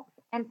terrible,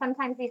 and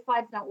sometimes these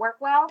slides don't work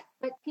well.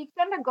 But teach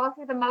them to go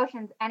through the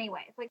motions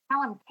anyway. It's like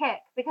tell them kick,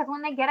 because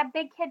when they get a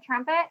big kid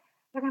trumpet,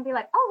 they're gonna be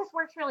like, "Oh, this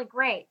works really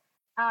great."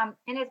 And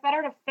it's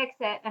better to fix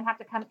it and have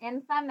to come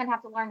in some than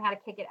have to learn how to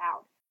kick it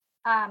out.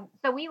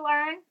 So we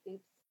learn.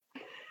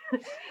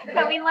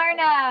 So we learn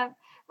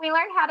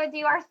how to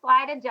do our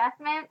slide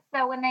adjustments.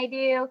 So when they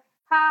do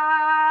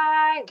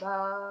high,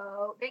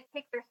 low, they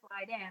kick their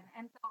slide in.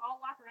 And so I'll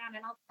walk around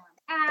and I'll tell them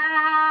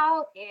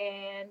out,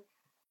 in.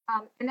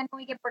 And then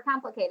when we get more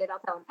complicated, I'll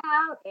tell them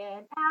out,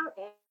 in, out,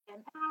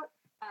 in,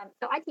 out.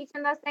 So I teach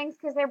them those things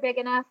because they're big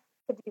enough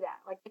to do that.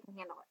 Like they can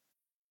handle it.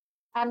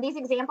 These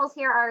examples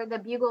here are the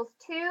Bugles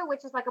 2,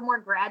 which is like a more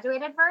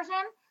graduated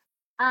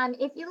version.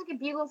 If you look at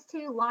Bugles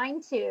 2,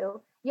 line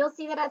 2, you'll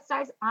see that it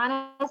starts on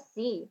a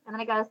C, and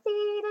then it goes C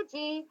to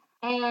G,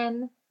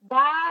 and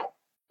that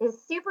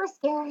is super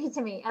scary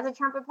to me as a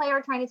trumpet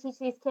player trying to teach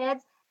these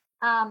kids.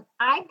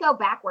 I go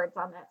backwards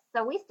on this.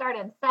 So we start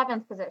in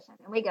seventh position,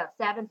 and we go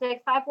 7,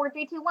 6, 5, 4,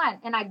 3, 2, 1,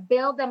 and I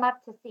build them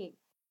up to C.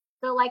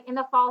 So like in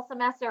the fall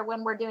semester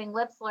when we're doing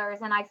lip slurs,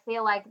 and I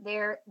feel like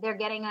they're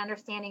getting an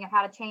understanding of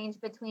how to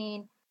change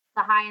between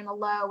the high and the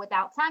low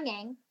without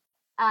tonguing.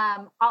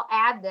 I'll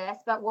add this,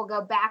 but we'll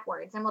go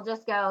backwards, and we'll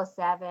just go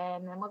 7,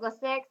 and then we'll go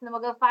 6, and then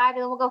we'll go 5,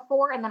 and then we'll go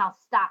 4, and then I'll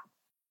stop.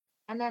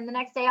 And then the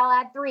next day I'll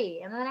add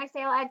 3, and then the next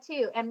day I'll add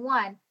 2 and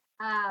 1.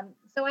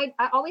 So I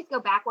always go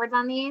backwards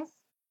on these.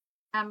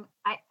 I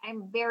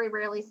very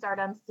rarely start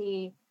on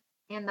C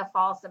in the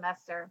fall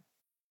semester.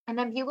 And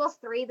then Bugles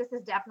 3, this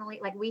is definitely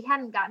like we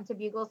hadn't gotten to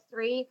Bugles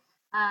 3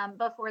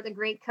 before the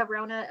great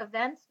Corona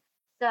event.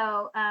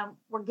 So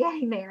we're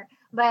getting there.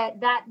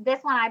 But this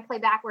one I play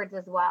backwards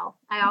as well.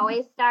 I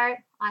always start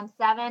on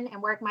 7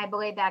 and work my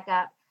way back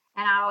up.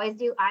 And I always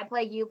do I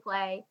play, you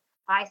play.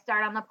 I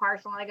start on the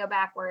partial and I go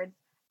backwards.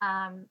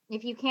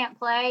 If you can't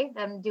play,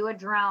 then do a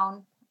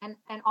drone.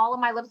 And all of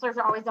my lip slurs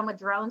are always done with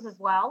drones as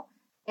well.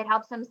 It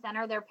helps them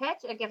center their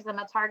pitch. It gives them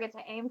a target to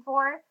aim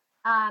for.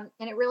 And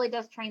it really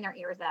does train their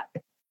ears up.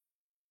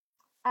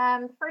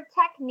 For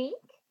technique,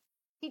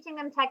 teaching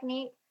them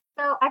technique.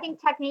 So I think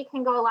technique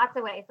can go lots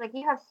of ways. Like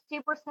you have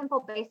super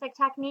simple basic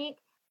technique,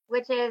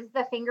 which is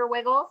the finger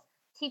wiggles,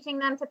 teaching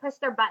them to push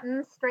their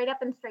buttons straight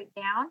up and straight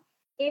down.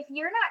 If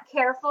you're not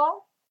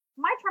careful,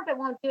 my trumpet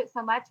won't do it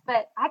so much,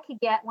 but I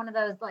could get one of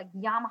those like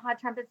Yamaha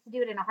trumpets to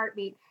do it in a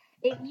heartbeat.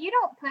 If you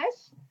don't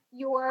push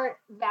your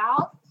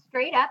valve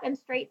straight up and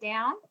straight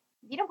down,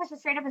 if you don't push it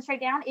straight up and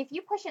straight down, if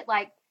you push it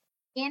like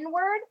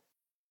inward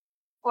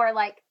or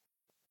like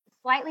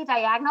slightly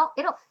diagonal,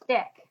 it'll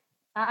stick.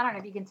 I don't know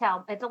if you can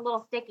tell. It's a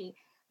little sticky.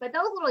 But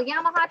those little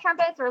Yamaha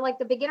trumpets or like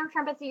the beginner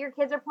trumpets that your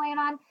kids are playing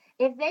on,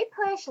 if they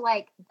push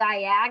like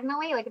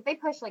diagonally, like if they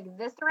push like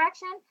this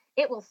direction,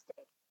 it will stick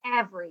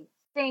every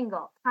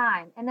single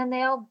time. And then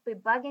they'll be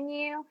bugging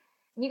you.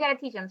 And you got to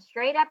teach them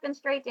straight up and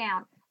straight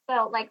down.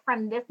 So like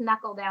from this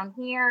knuckle down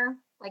here,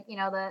 like, you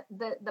know,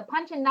 the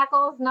punching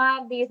knuckles,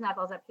 not these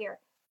knuckles up here.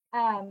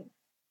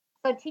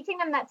 So teaching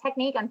them that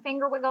technique on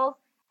finger wiggles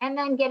and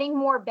then getting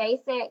more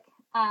basic.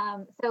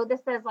 So this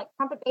is like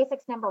trumpet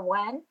basics number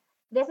 1.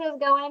 This is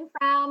going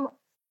from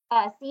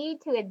a C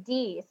to a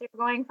D. So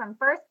you're going from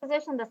first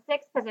position to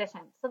sixth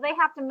position. So they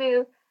have to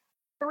move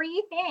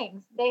 3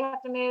 things. They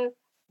have to move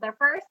their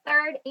first,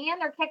 third, and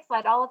their kick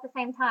slide all at the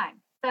same time.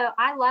 So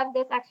I love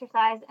this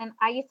exercise, and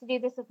I used to do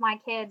this with my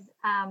kids,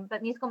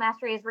 but Musical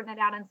Mastery has written it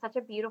out in such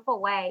a beautiful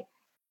way.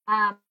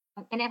 And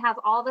it has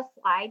all the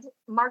slide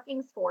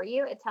markings for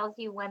you. It tells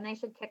you when they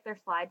should kick their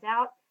slides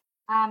out.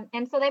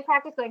 And so they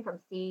practice going from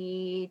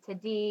C to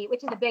D,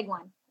 which is a big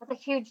one. That's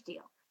a huge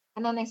deal.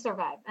 And then they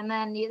survive. And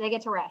then they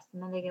get to rest.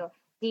 And then they go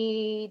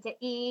D to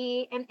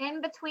E. And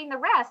in between the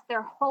rest,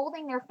 they're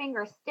holding their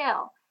fingers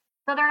still.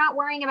 So they're not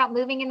worrying about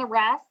moving in the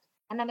rest.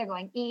 And then they're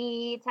going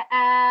E to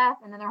F.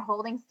 And then they're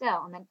holding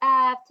still. And then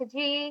F to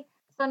G.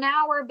 So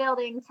now we're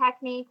building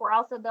technique. We're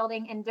also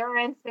building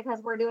endurance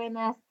because we're doing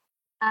this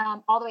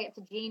all the way up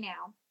to G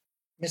now.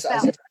 Miss So,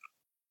 Isaac,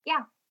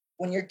 yeah.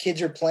 when your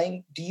kids are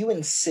playing, do you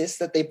insist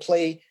that they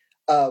play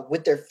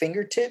with their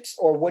fingertips,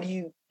 or how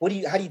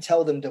do you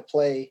tell them to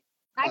play?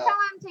 I tell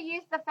them to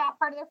use the fat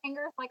part of their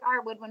fingers, like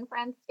our woodwind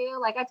friends do.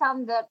 Like I tell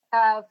them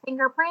the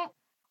fingerprint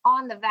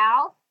on the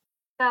valve.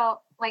 So,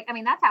 like, I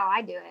mean, that's how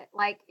I do it.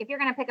 Like, if you're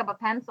gonna pick up a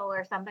pencil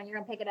or something, you're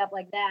gonna pick it up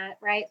like that,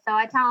 right? So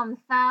I tell them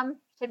thumb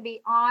should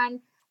be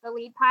on the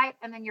lead pipe,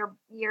 and then your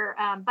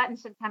button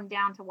should come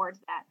down towards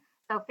that.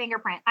 So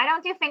fingerprint. I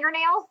don't do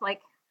fingernails.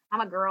 Like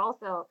I'm a girl,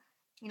 so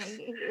you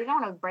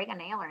don't want to break a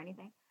nail or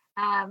anything.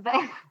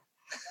 But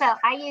so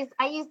I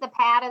use the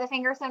pad of the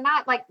finger, so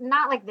not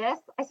like this.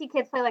 I see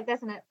kids play like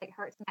this, and it like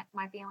hurts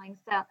my feelings.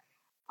 So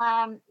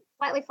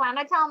slightly flat. And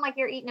I tell them like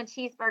you're eating a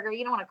cheeseburger,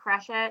 you don't want to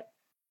crush it.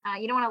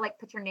 You don't want to like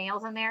put your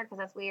nails in there because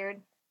that's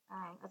weird.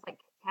 That's like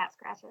cat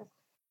scratches.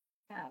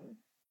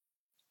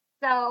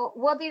 So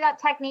we'll do that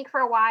technique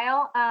for a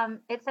while.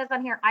 It says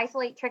on here,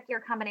 isolate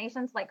trickier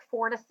combinations like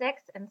 4 to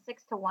 6 and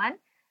 6 to 1.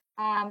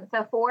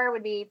 So 4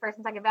 would be first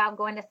and second valve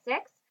going to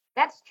 6.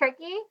 That's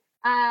tricky.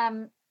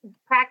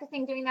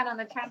 Practicing doing that on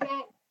the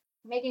trumpet,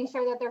 making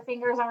sure that their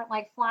fingers aren't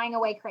like flying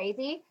away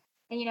crazy.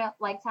 And,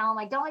 like tell them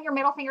like, don't let your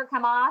middle finger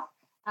come off.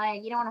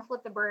 You don't want to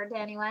flip the bird to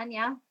anyone.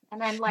 Yeah. And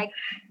then like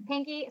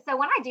pinky. So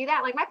when I do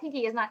that, like my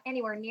pinky is not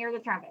anywhere near the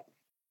trumpet.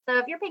 So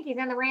if your pinky's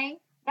in the ring,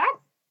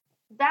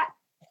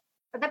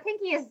 the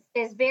pinky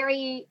is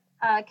very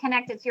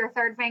connected to your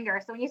third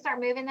finger. So when you start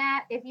moving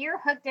that, if you're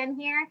hooked in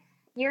here,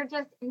 you're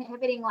just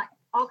inhibiting like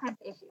all kinds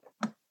of issues.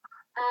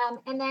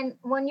 And then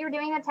when you're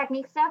doing the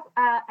technique stuff,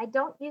 I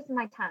don't use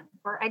my tongue,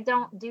 or I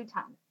don't do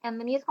tongue. And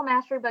the musical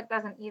mastery book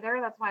doesn't either.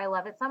 That's why I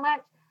love it so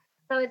much.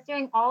 So it's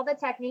doing all the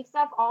technique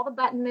stuff, all the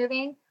button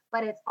moving,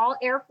 but it's all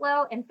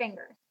airflow and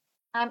fingers.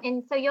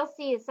 And so you'll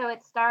see, so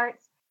it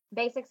starts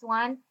basics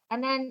 1,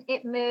 and then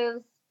it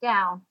moves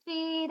down,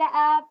 G to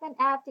F and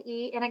F to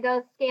E, and it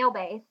goes scale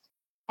based.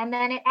 And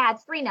then it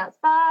adds 3 notes,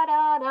 ba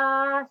da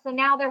da. So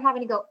now they're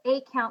having to go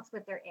 8 counts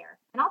with their air.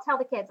 And I'll tell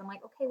the kids, I'm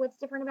like, okay, what's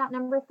different about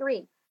number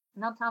 3?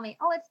 And they'll tell me,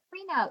 oh, it's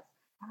 3 notes.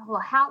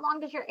 Well, how long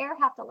does your air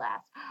have to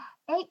last?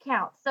 8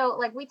 counts. So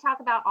like we talk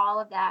about all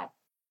of that.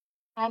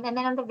 And then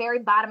at the very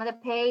bottom of the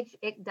page,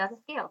 it does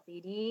a scale, C,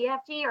 D, E,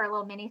 F, G, or a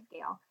little mini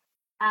scale.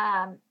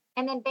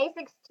 And then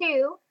basics 2,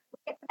 we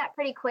get to that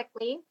pretty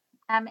quickly.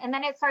 And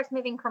then it starts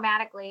moving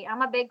chromatically.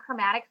 I'm a big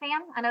chromatic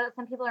fan. I know that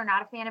some people are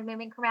not a fan of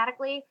moving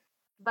chromatically,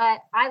 but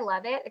I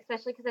love it,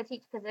 especially because I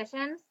teach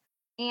positions.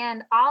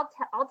 And I'll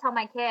tell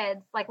my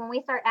kids, like when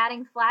we start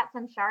adding flats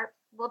and sharps,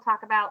 we'll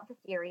talk about the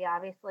theory,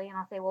 obviously. And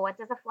I'll say, well, what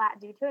does a flat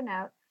do to a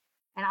note?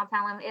 And I'll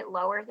tell them it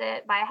lowers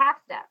it by a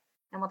half step.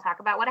 And we'll talk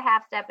about what a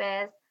half step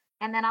is.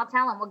 And then I'll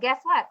tell them, well,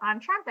 guess what?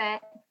 On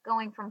trumpet,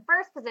 going from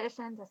first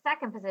position to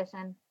second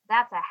position,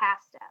 that's a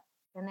half step.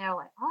 And they're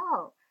like,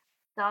 oh.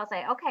 So I'll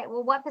say, okay,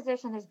 well, what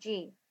position is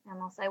G?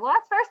 And they'll say, well,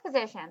 that's first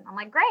position. I'm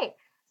like, great.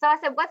 So I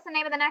said, what's the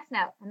name of the next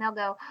note? And they'll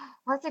go,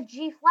 well, it's a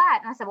G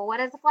flat. And I said, well, what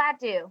does a flat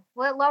do?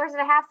 Well, it lowers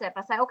it a half step.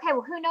 I said, okay,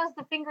 well, who knows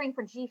the fingering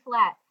for G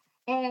flat?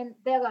 And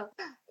they'll go,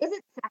 is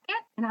it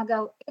second? And I'll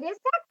go, it is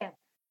second.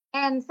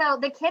 And so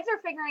the kids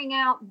are figuring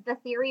out the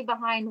theory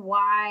behind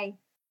why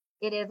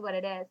it is what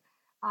it is.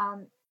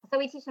 So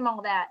we teach them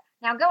all that.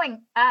 Now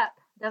going up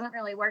doesn't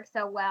really work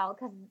so well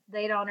because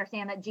they don't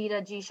understand that G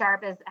to G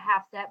sharp is a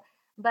half step.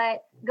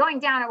 But going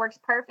down, it works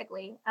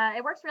perfectly.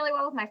 It works really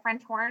well with my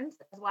French horns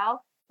as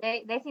well.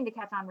 They seem to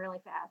catch on really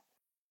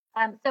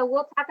fast. So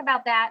we'll talk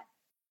about that,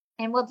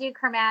 and we'll do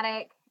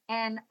chromatic.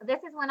 And this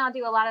is when I'll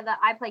do a lot of the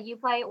I play, you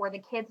play, or the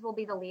kids will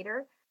be the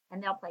leader,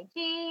 and they'll play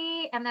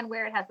G, and then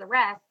where it has the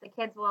rest, the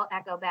kids will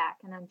echo back.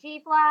 And then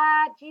G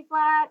flat,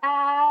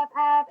 F,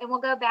 F, and we'll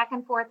go back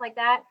and forth like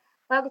that,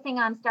 focusing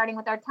on starting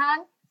with our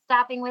tongue,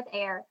 stopping with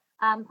air,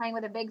 playing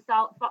with a big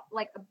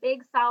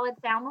solid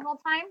sound the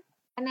whole time.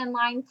 And then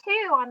line 2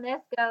 on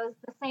this goes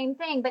the same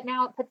thing, but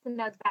now it puts the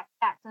notes back to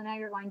back. So now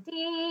you're going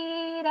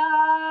D,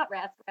 da,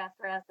 rest, da,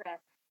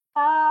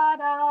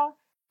 da.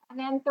 And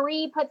then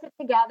 3 puts it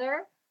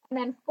together. And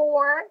then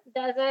 4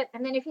 does it.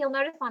 And then if you'll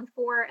notice on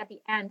 4 at the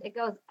end, it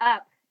goes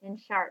up in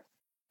sharps.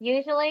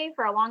 Usually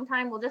for a long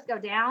time, we'll just go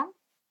down.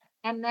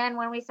 And then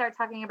when we start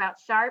talking about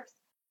sharps,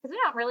 because we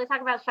don't really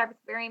talk about sharps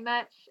very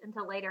much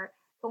until later.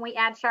 When we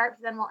add sharps,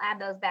 then we'll add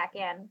those back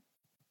in.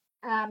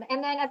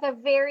 And then at the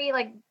very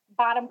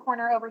bottom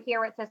corner over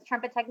here where it says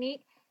trumpet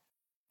technique,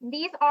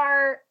 these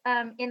are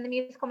in the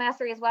musical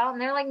mastery as well,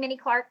 and they're like mini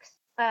Clark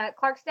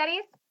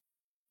studies.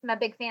 I'm a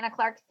big fan of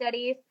Clark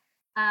studies.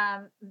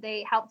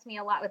 They helped me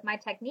a lot with my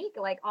technique,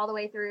 like all the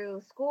way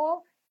through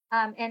school.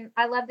 And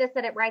I love this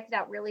that it writes it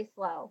out really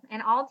slow.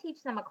 And I'll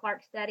teach them a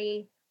Clark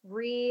study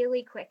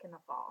really quick in the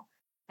fall,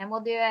 and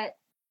we'll do it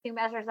 2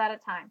 measures at a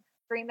time,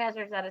 3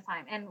 measures at a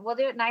time, and we'll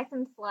do it nice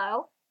and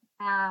slow.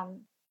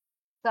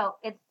 So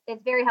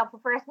it's very helpful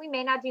for us. We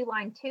may not do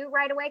line 2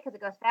 right away because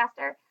it goes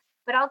faster,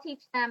 but I'll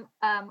teach them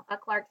a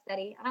Clark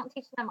study. I don't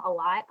teach them a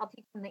lot. I'll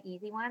teach them the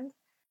easy ones,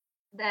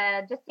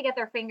 just to get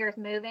their fingers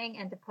moving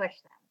and to push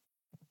them.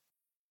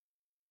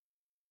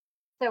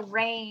 So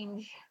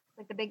range,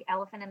 like the big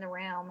elephant in the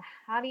room.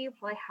 How do you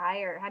play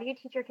higher? How do you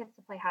teach your kids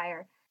to play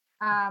higher?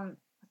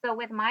 So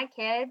with my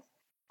kids,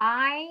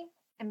 I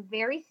am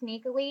very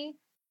sneakily,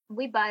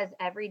 we buzz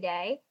every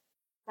day.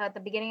 So at the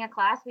beginning of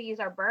class, we use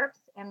our burps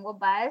and we'll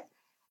buzz.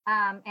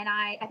 And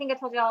I think I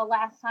told you all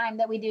last time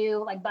that we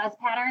do like buzz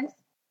patterns,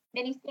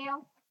 mini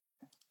scale.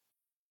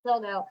 So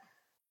they'll go,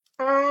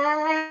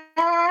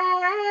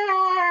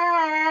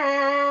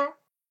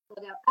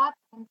 we'll go up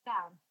and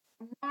down.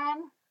 And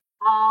then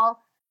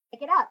I'll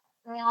pick it up.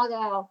 And then I'll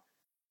go,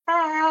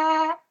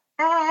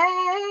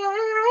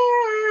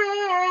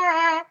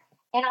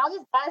 and I'll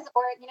just buzz,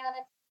 or and then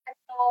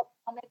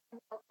I'll make them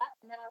go up,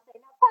 and then I'll say,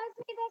 "No, buzz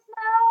me this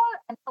note,"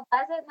 and they'll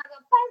buzz it, and I'll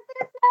go, "Buzz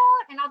this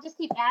note," and I'll just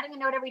keep adding a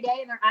note every day,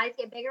 and their eyes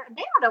get bigger, and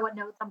they don't know what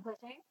notes I'm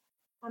pushing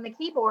on the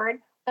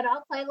keyboard, but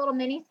I'll play little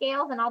mini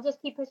scales, and I'll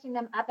just keep pushing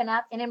them up and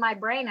up, and in my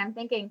brain, I'm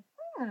thinking,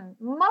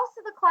 most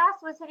of the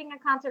class was hitting a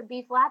concert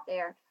B flat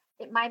there.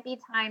 It might be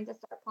time to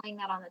start playing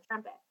that on the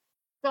trumpet.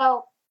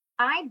 So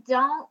I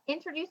don't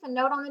introduce a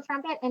note on the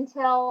trumpet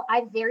until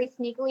I've very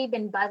sneakily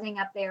been buzzing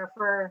up there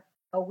for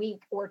a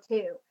week or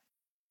two.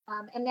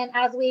 And then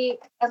as we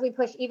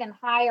push even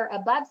higher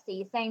above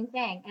C, same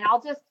thing. And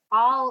I'll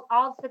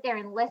sit there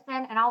and listen,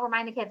 and I'll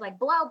remind the kids like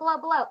blow, blow,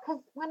 blow.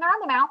 Because when they're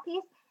on the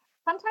mouthpiece,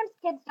 sometimes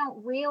kids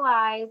don't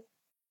realize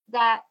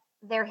that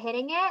they're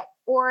hitting it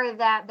or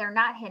that they're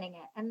not hitting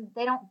it, and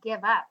they don't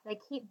give up. They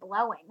keep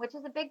blowing, which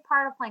is a big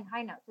part of playing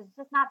high notes. It's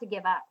just not to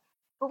give up.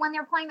 But when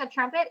they're playing the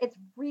trumpet, it's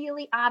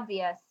really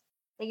obvious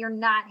that you're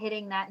not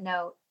hitting that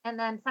note. And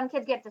then some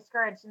kids get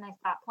discouraged and they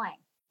stop playing.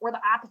 Or the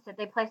opposite,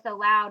 they play so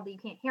loud that you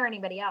can't hear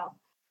anybody else.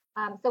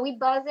 So we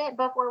buzz it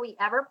before we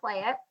ever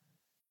play it.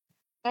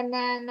 And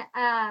then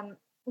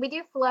we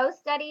do flow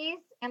studies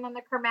and then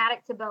the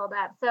chromatic to build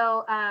up.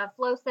 So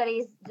flow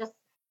studies, just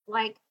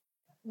like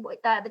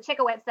the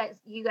Chickawitz that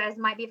you guys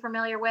might be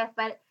familiar with,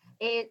 but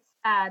it's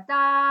da,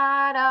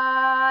 da,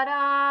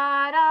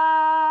 da,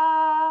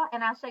 da.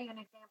 And I'll show you an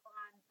example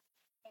on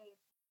A.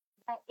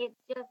 But it's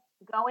just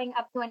going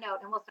up to a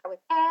note, and we'll start with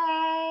A,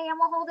 and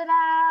we'll hold it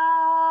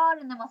out,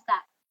 and then we'll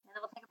stop. And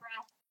then we'll take a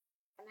breath,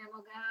 and then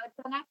we'll go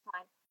to the next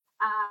one.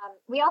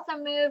 We also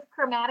move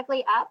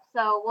chromatically up,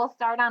 so we'll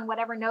start on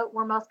whatever note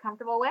we're most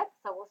comfortable with.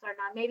 So we'll start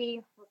on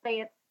maybe, we'll say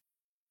it's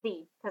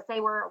C, because say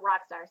we're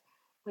rock stars.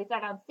 We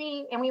start on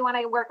C, and we want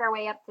to work our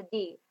way up to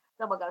D.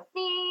 So we'll go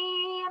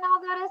C, and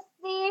I'll go to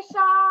C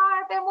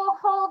sharp, and we'll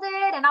hold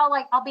it, and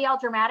I'll be all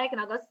dramatic,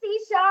 and I'll go C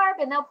sharp,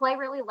 and they'll play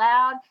really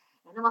loud,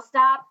 and then we'll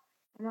stop,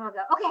 and then we'll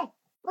go, okay,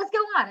 let's go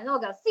on. And then we'll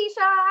go C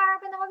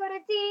sharp, and then we'll go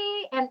to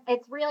D. And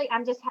it's really,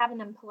 I'm just having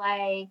them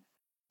play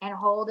and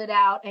hold it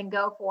out and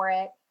go for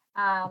it.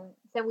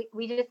 So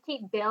we just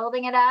keep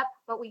building it up,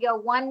 but we go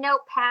one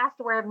note past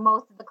where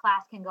most of the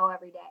class can go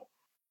every day.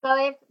 So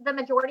if the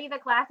majority of the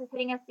class is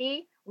hitting a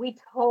C, we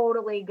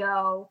totally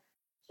go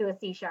to a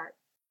C sharp.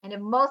 And if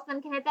most of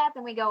them can hit that,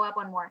 then we go up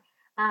one more.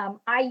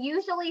 I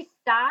usually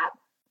stop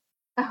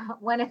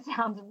when it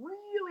sounds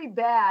really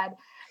bad.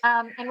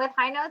 And with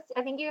high notes,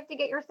 I think you have to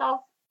get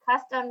yourself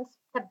accustomed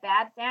to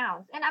bad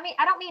sounds. And I mean,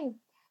 I don't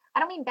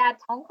mean bad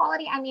tone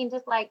quality. I mean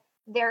just like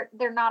they're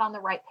not on the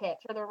right pitch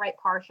or the right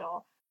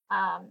partial.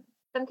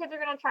 Some kids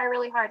are going to try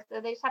really hard, so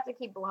they just have to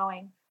keep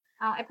blowing.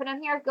 I put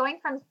in here going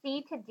from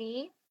C to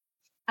D,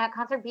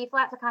 concert B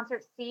flat to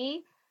concert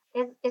C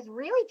is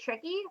really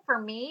tricky for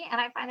me, and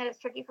I find that it's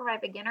tricky for my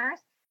beginners.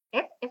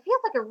 It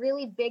feels like a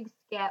really big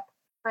skip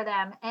for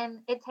them, and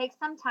it takes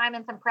some time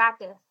and some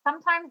practice.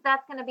 Sometimes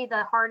that's going to be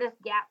the hardest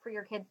gap for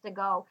your kids to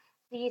go,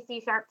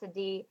 C sharp to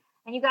D,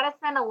 and you got to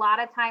spend a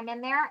lot of time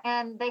in there,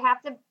 and they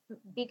have to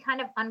be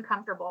kind of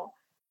uncomfortable,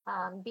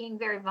 being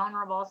very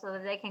vulnerable so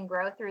that they can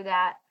grow through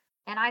that.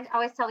 And I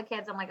always tell the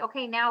kids, I'm like,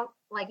 okay, now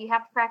like you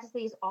have to practice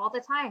these all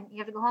the time. You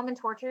have to go home and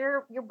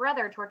torture your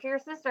brother, torture your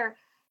sister,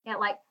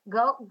 like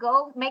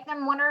go make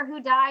them wonder who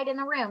died in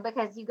the room,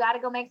 because you got to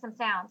go make some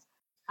sounds.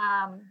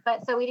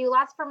 But so we do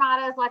lots of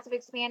fermatas, lots of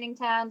expanding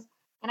tones,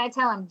 and I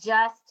tell them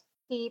just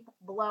keep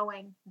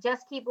blowing,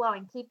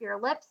 keep your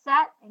lips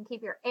set and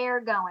keep your air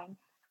going.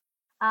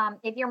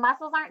 If your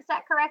muscles aren't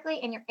set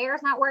correctly and your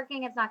air's not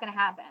working, it's not going to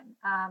happen.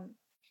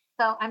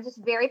 So I'm just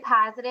very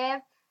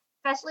positive,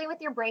 especially with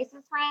your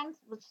braces friends.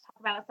 We'll just talk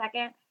about in a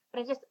second,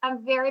 but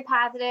I'm very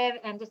positive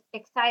and just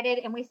excited,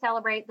 and we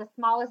celebrate the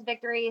smallest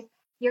victories.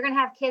 You're going to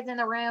have kids in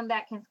the room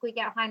that can squeak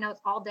out high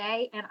notes all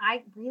day, and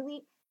I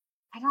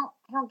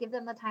don't give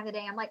them the time of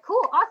day. I'm like,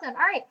 cool, awesome,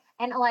 all right.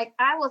 And like,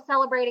 I will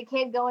celebrate a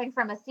kid going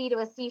from a C to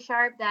a C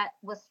sharp that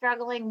was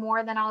struggling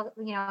more than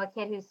a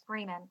kid who's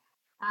screaming,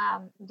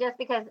 just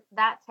because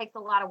that takes a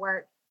lot of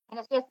work. And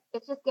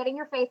it's just getting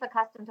your face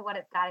accustomed to what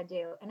it's got to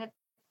do. And it's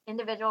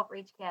individual for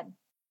each kid.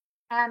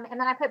 And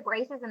then I put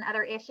braces and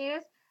other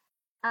issues.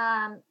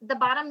 The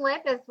bottom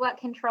lip is what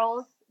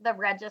controls the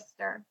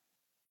register.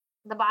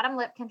 The bottom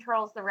lip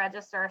controls the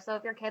register. So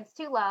if your kid's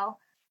too low,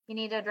 you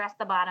need to address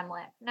the bottom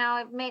lip.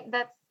 Now,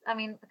 that's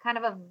kind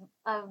of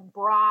a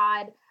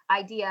broad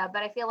idea,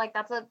 but I feel like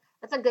that's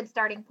a good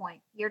starting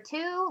point. You're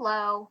too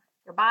low.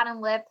 Your bottom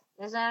lip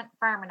isn't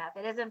firm enough.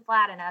 It isn't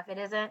flat enough. It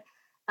isn't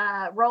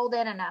rolled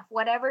in enough.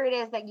 Whatever it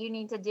is that you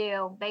need to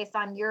do based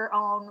on your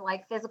own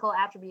like physical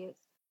attributes.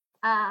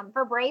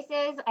 For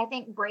braces, I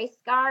think brace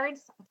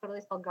guards, I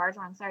totally spelled guards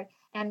wrong, sorry,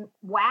 and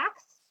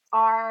wax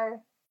are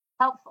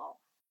helpful.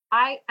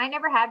 I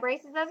never had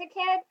braces as a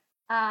kid.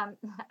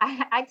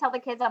 I tell the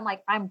kids, I'm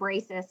like, I'm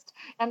bracist.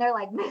 And they're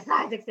like, Miss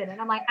Isaacson.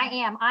 And I'm like, I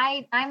am.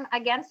 I'm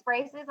against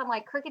braces. I'm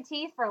like, crooked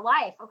teeth for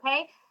life.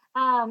 Okay.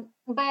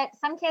 But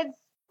some kids,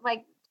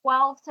 like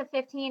 12 to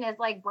 15 is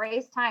like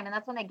brace time, and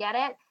that's when they get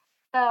it.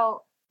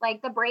 So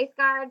like the brace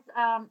guards,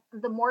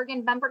 the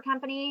Morgan Bumper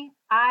Company,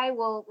 I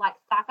will like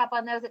stock up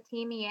on those at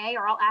TMEA,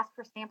 or I'll ask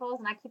for samples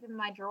and I keep them in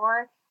my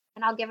drawer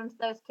and I'll give them to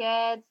those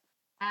kids.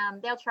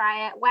 They'll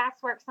try it.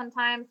 Wax works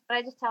sometimes, but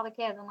I just tell the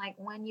kids, I'm like,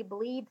 when you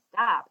bleed,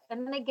 stop.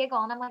 And then they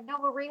giggle, and I'm like, no,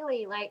 but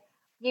really, like,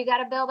 you got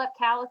to build up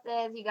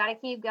calluses. You got to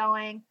keep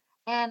going.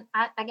 And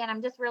again,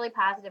 I'm just really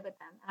positive with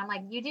them. And I'm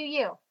like, you do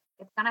you.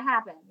 It's going to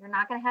happen. You're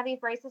not going to have these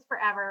braces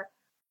forever.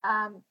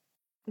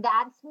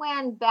 That's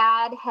when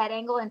bad head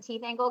angle and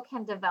teeth angle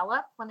can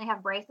develop when they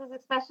have braces,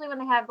 especially when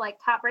they have like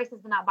top braces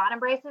but not bottom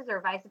braces,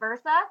 or vice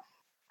versa.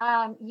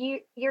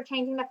 You're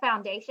changing the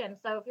foundation.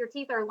 So if your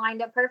teeth are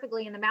lined up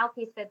perfectly and the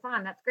mouthpiece fits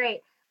on, that's great.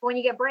 But when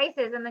you get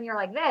braces and then you're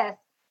like this,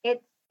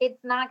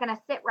 it's not going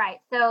to sit right.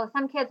 So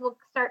some kids will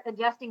start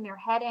adjusting their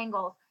head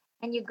angles,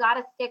 and you got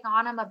to stick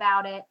on them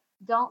about it.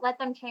 Don't let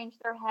them change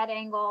their head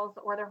angles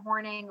or their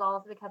horn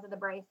angles because of the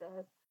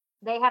braces.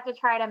 They have to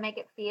try to make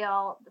it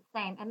feel the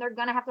same, and they're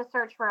going to have to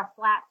search for a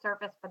flat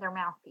surface for their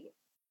mouthpiece.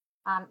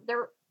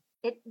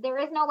 There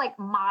is no like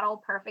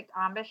model perfect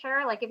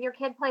embouchure. Like if your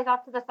kid plays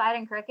off to the side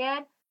and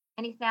crooked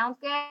and he sounds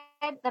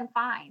good, then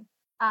fine.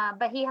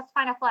 But he has to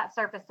find a flat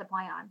surface to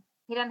play on.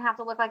 He doesn't have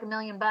to look like $1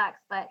 million,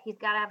 but he's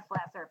got to have a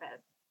flat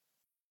surface.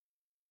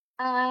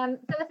 So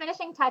the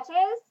finishing touches.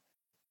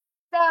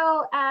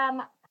 So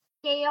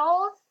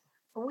scales,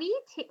 we're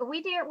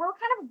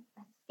kind of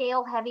a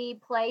scale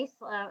heavy place.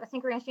 A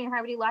synchronous junior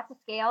high, we do lots of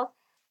scales,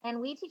 and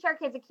we teach our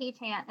kids a key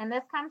chant. And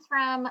this comes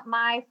from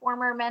my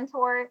former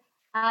mentor.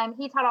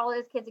 He taught all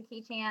his kids a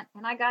key chant,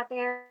 and I got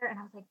there and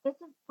I was like, this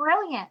is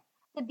brilliant.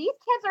 So these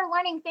kids are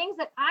learning things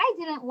that I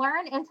didn't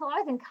learn until I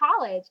was in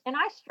college, and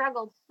I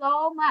struggled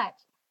so much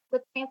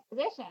with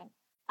transposition.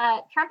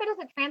 Trumpet is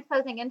a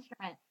transposing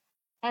instrument.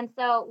 And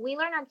so we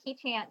learn our key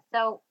chant.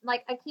 So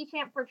like a key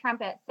chant for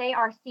trumpet, say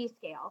our C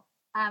scale,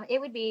 it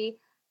would be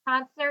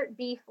concert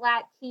B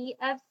flat key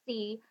of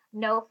C,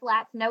 no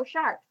flats, no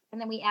sharps.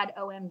 And then we add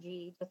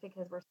OMG just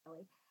because we're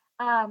silly.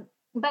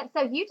 But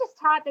so you just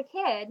taught the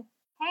kid,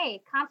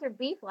 hey, concert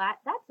B flat,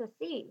 that's a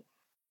C.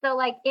 So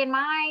like in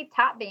my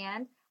top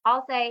band,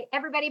 I'll say,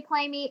 everybody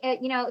play me,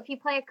 if you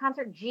play a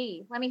concert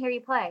G, let me hear you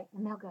play.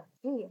 And they'll go,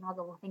 G. And I'll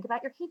go, well, think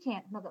about your key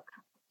chant. And they'll go,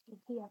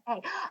 G, F,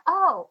 A.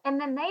 Oh,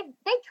 and then they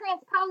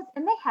transpose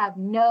and they have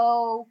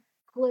no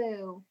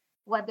clue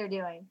what they're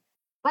doing,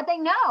 but they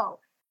know.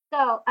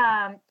 So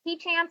key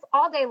chants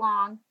all day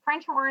long.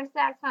 French horn,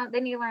 saxophone,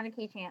 they need to learn the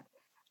key chants.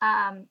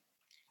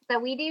 So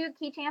we do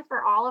key chants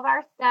for all of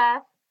our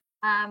stuff.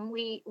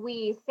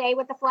 We say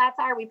what the flats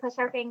are. We push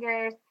our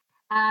fingers.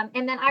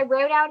 And then I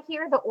wrote out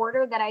here the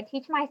order that I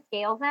teach my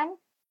scales in.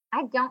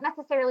 I don't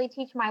necessarily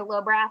teach my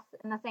low brass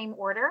in the same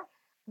order,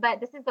 but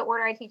this is the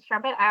order I teach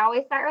trumpet. I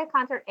always start with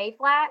concert A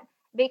flat,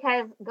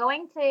 because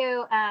going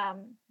to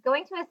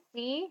a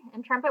C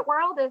in trumpet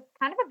world is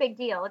kind of a big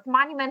deal. It's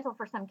monumental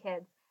for some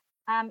kids,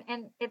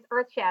 and it's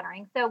earth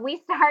shattering. So we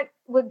start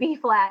with B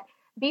flat.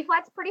 B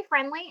flat's pretty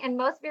friendly, and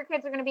most of your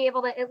kids are going to be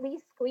able to at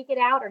least squeak it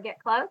out or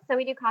get close. So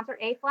we do concert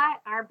A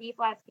flat, our B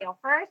flat scale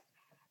first.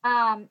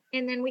 And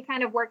then we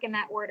kind of work in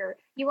that order.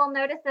 You will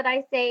notice that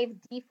I saved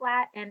D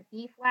flat and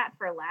E flat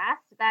for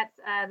last. That's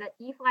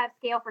the E flat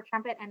scale for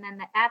trumpet, and then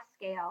the F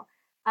scale.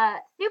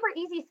 Super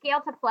easy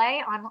scale to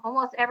play on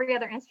almost every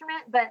other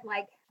instrument, but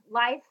like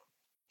life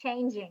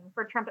changing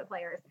for trumpet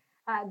players.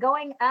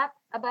 Going up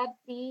above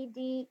C,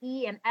 D,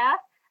 E, and F,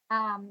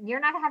 you're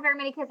not gonna have very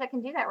many kids that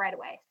can do that right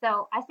away.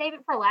 So I save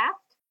it for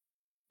last,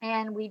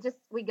 and we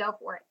go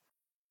for it.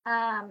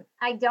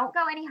 I don't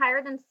go any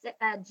higher than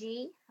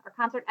G or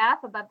concert F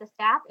above the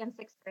staff in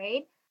 6th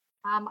grade.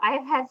 I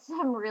have had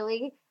some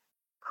really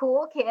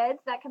cool kids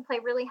that can play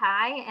really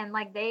high, and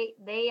like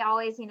they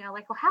always,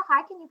 like, well, how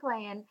high can you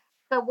play? And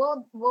so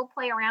we'll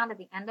play around at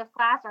the end of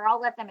class, or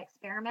I'll let them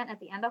experiment at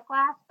the end of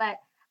class, but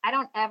I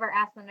don't ever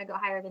ask them to go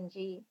higher than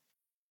G.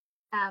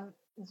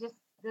 It's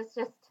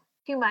just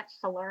too much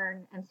to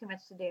learn and too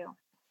much to do.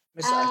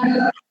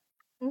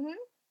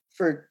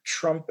 For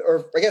trumpet,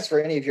 or I guess for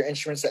any of your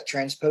instruments that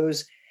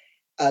transpose,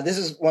 this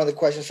is one of the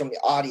questions from the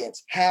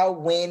audience.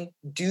 When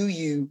do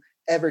you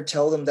ever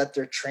tell them that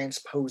they're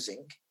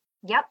transposing?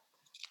 Yep,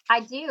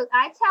 I do.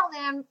 I tell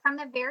them from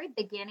the very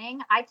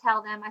beginning. I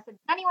said, does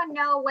anyone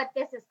know what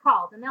this is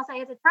called? And they'll say,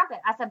 it's a trumpet.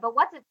 I said, but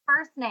what's its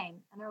first name?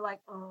 And they're like,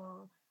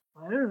 oh,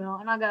 I don't know.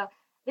 And I'll go,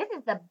 this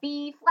is the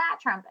B flat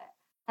trumpet.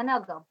 And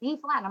they'll go, B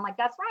flat. And I'm like,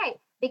 that's right.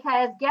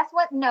 Because guess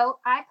what note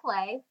I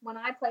play when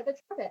I play the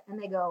trumpet?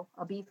 And they go,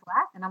 a B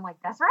flat. And I'm like,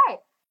 that's right.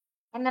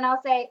 And then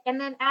I'll say,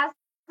 and then as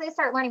they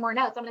start learning more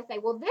notes, I'm going to say,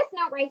 well, this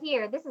note right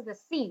here, this is a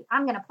C.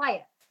 I'm going to play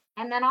it.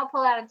 And then I'll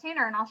pull out a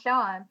tuner and I'll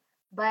show them.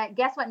 But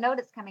guess what note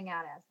it's coming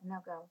out as? And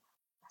they'll go,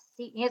 a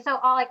C. So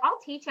I'll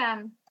teach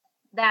them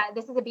that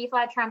this is a B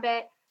flat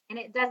trumpet and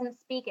it doesn't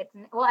speak its.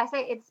 Well, I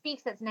say it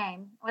speaks its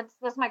name.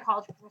 What's my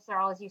college professor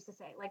always used to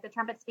say? Like the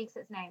trumpet speaks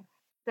its name.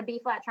 The B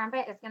flat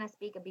trumpet is going to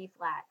speak a B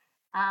flat.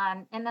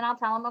 And then I'll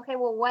tell them, okay,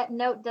 well, what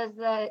note does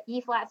the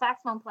E flat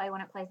saxophone play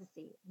when it plays a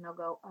C? And they'll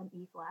go on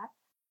E flat.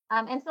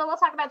 And so we'll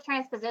talk about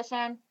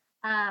transposition.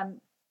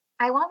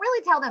 I won't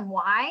really tell them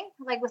why.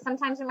 Like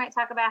sometimes we might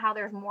talk about how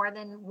there's more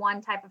than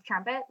one type of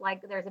trumpet,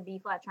 like there's a B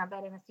flat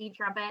trumpet and a C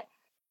trumpet.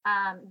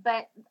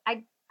 But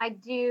I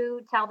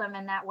do tell them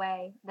in that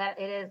way that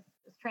it is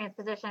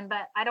transposition,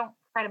 but I don't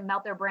try to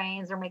melt their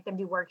brains or make them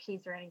do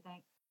worksheets or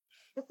anything,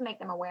 just to make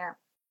them aware.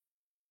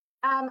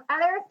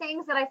 Other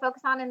things that I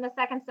focus on in the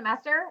second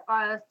semester,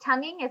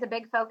 tonguing is a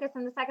big focus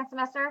in the second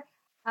semester.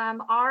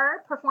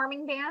 Our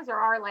performing bands or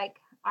our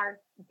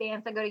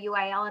bands that go to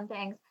UIL and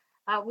things,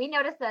 we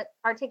noticed that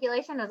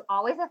articulation was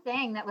always a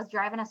thing that was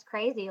driving us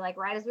crazy, like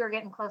right as we were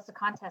getting close to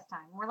contest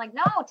time. We're like,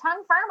 no,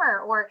 tongue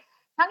firmer or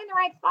tongue in the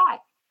right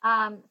spot.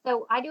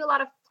 So I do a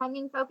lot of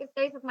tonguing focus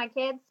days with my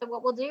kids. So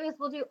what we'll do is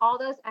we'll do all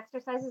those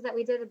exercises that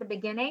we did at the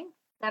beginning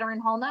that are in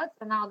whole notes.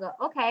 And I'll go,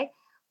 okay,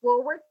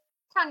 well, we're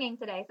tonguing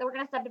today. So we're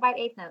going to subdivide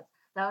eighth notes.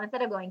 So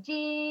instead of going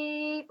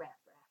G, rest,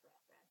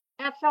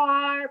 F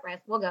sharp,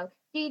 rest, we'll go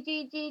G,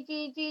 G, G,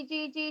 G, G,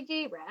 G, G,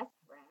 G, rest,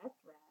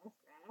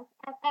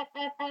 F, F,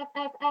 F, F,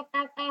 F, F,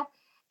 F, F.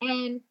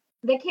 And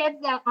the kids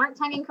that aren't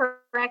tonguing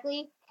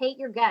correctly hate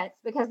your guts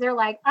because they're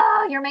like,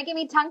 oh, you're making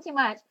me tongue too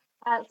much.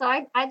 So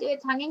I do it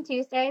tonguing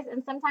Tuesdays,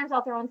 and sometimes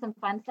I'll throw in some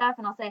fun stuff,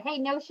 and I'll say, hey,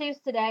 no shoes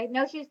today,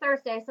 no shoes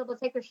Thursday. So they'll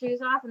take their shoes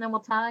off, and then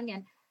we'll tongue,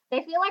 and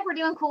they feel like we're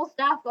doing cool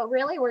stuff, but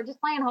really we're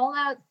just playing whole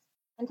notes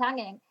and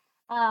tonguing.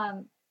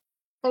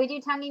 So we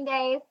do tonguing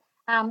days.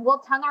 We'll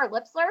tongue our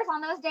lip slurs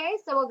on those days.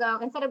 So we'll go,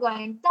 instead of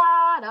going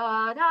da,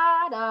 da,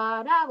 da,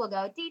 da, da, we'll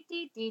go dee,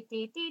 dee, dee,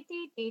 dee, dee,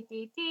 dee, dee,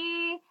 dee,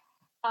 dee.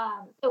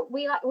 So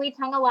we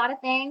tongue a lot of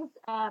things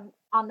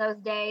on those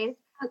days,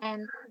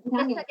 and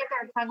just to get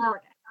their tongue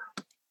working.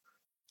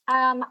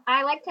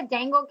 I like to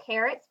dangle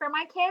carrots for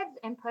my kids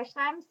and push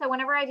them. So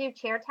whenever I do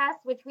chair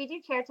tests, which we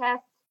do chair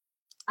tests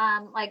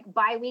like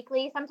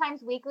bi-weekly,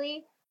 sometimes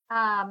weekly,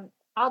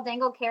 I'll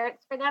dangle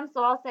carrots for them.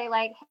 So I'll say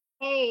like,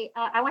 hey,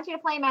 I want you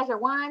to play measure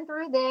 1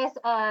 through this,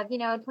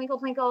 Twinkle,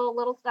 Twinkle,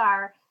 Little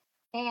Star.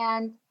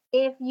 And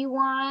if you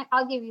want,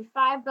 I'll give you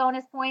 5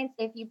 bonus points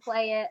if you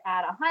play it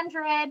at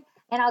 100.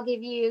 And I'll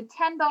give you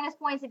 10 bonus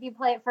points if you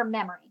play it from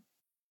memory.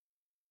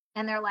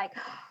 And they're like,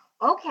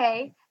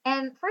 okay.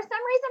 And for some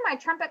reason, my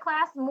trumpet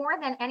class, more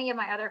than any of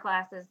my other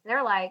classes,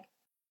 they're like,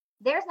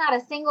 there's not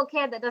a single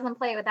kid that doesn't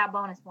play it without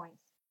bonus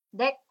points.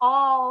 They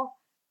all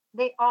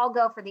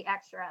go for the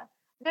extra.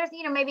 There's,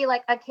 maybe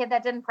like a kid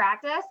that didn't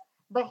practice,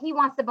 but he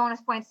wants the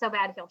bonus points so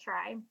bad he'll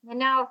try. And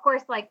now, of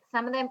course, like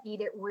some of them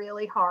eat it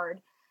really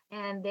hard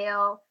and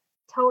they'll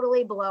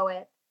totally blow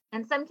it.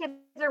 And some kids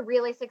are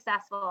really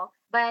successful,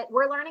 but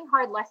we're learning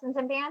hard lessons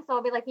in band. So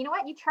I'll be like, you know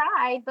what, you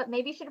tried, but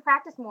maybe you should have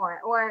practiced more.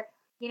 Or,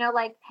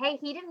 like, hey,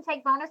 he didn't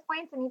take bonus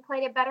points and he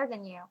played it better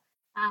than you.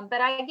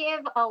 But I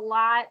give a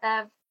lot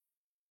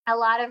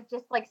of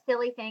just like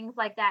silly things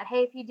like that.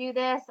 Hey, if you do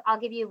this, I'll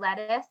give you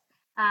lettuce.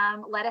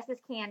 Lettuce is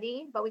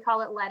candy, but we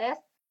call it lettuce.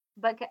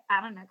 But I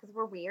don't know, because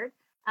we're weird.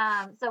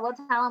 So we'll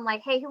tell them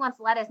like, hey, who wants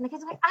lettuce? And the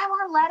kids are like, I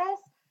want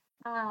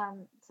lettuce.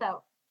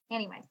 So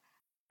anyways,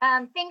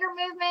 finger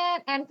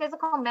movement and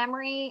physical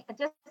memory,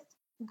 just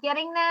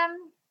getting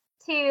them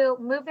to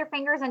move their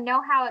fingers and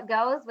know how it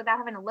goes without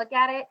having to look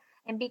at it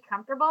and be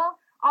comfortable.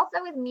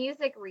 Also with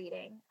music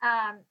reading,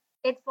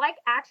 it's like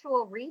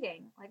actual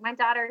reading. Like my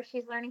daughter,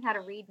 she's learning how to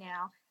read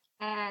now.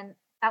 And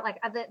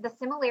the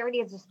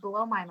similarities just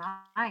blow my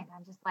mind.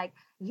 I'm just like,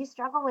 you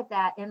struggle with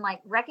that in like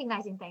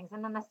recognizing things.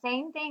 And then the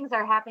same things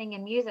are happening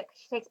in music.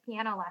 She takes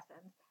piano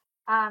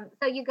lessons.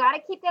 So you got to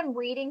keep them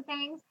reading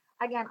things.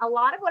 Again, a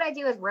lot of what I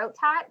do is rote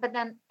taught, but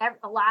then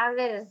a lot of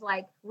it is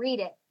like, read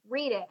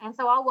it. And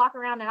so I'll walk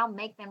around and I'll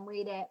make them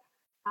read it.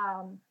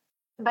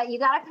 But you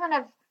got to kind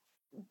of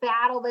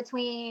battle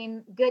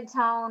between good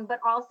tone, but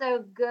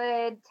also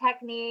good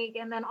technique,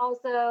 and then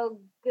also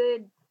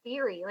good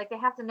theory. Like they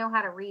have to know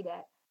how to read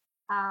it.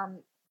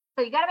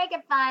 So you got to make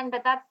it fun,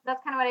 but that's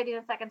kind of what I do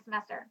in second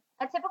semester.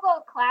 A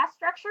typical class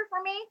structure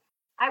for me,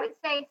 I would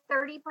say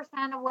 30%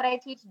 of what I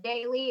teach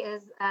daily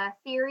is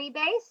theory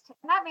based.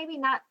 That maybe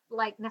not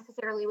like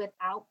necessarily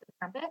without the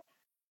trumpet.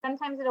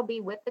 Sometimes it'll be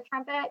with the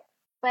trumpet,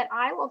 but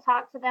I will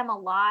talk to them a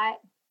lot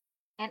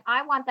and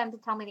I want them to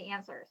tell me the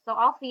answers. So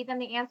I'll feed them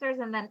the answers,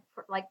 and then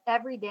like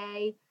every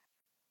day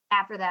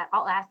after that,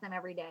 I'll ask them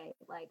every day,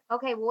 like,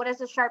 okay, well, what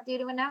does a sharp do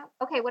to a note?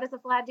 Okay, what does a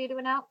flat do to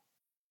a note?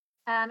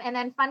 And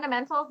then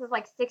fundamentals is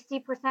like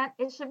 60%.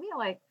 It should be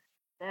like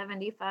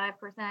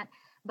 75%.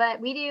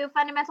 But we do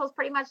fundamentals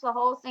pretty much the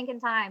whole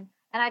stinking time.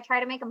 And I try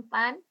to make them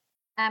fun.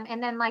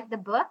 And then like the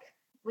book,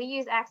 we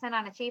use accent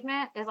on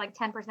achievement is like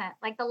 10%.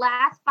 Like the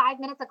last 5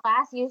 minutes of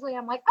class, usually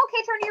I'm like,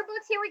 okay, turn to your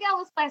books. Here we go.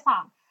 Let's play a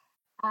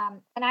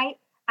song. And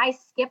I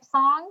skip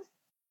songs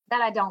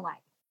that I don't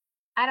like.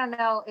 I don't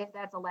know if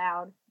that's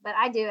allowed, but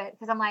I do it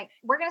because I'm like,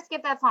 we're going to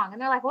skip that song.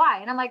 And they're like, why?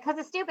 And I'm like, because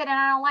it's stupid and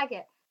I don't like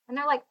it. And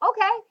they're like,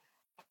 okay.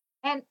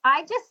 And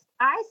I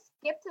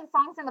skip to the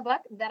songs in the book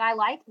that I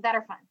like that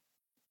are fun.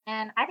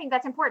 And I think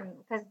that's important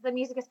because the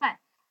music is fun.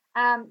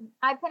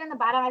 I put in the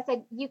bottom, I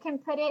said, you can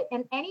put it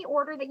in any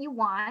order that you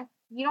want.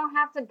 You don't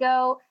have to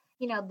go,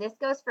 this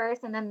goes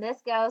first and then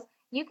this goes.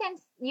 You can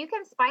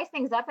spice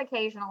things up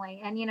occasionally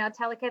and,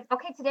 tell the kids,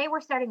 okay, today we're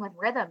starting with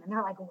rhythm. And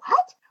they're like,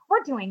 what?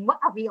 We're doing what?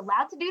 Are we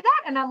allowed to do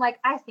that? And I'm like,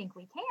 I think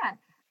we can.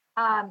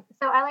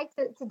 So I like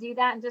to do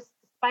that and just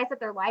spice up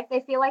their life. They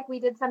feel like we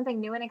did something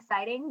new and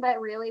exciting,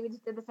 but really we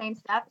just did the same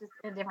stuff, just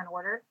in a different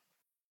order.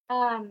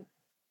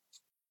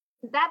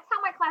 That's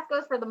how my class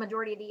goes for the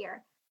majority of the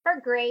year. For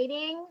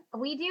grading,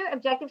 we do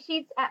objective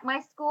sheets at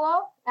my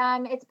school.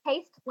 It's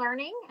paced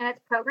learning and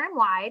it's program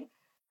wide.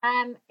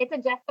 It's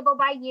adjustable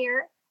by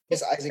year.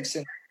 Ms.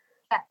 Isaacson,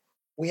 Yeah.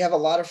 We have a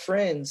lot of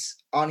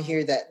friends on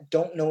here that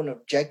don't know an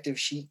objective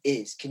sheet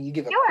is. Can you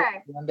give a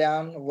quick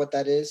rundown of what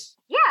that is?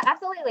 Yeah,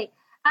 absolutely.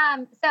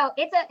 So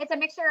it's a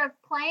mixture of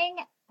playing,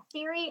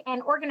 theory,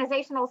 and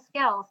organizational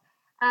skills.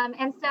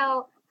 And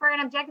so for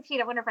an objective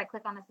sheet, I wonder if I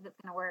click on this if it's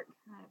going to work.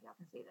 I don't know if y'all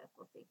can see this.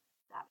 We'll see.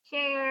 Stop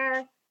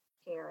share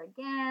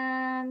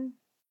again.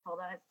 Hold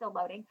on, it's still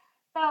loading.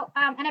 So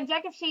an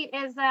objective sheet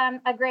is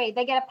a grade.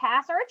 They get a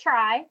pass or a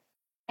try,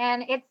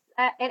 and it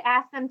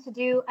asks them to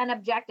do an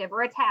objective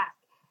or a task.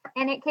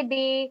 And it could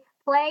be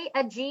play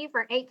a G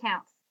for 8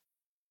 counts.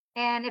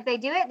 And if they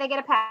do it, they get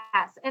a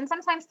pass. And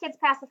sometimes kids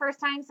pass the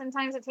first time.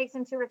 Sometimes it takes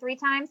them 2 or 3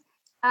 times.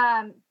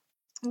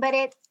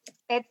 But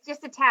it's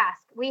just a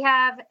task. We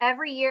have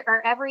every year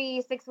or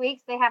every 6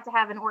 weeks, they have to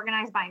have an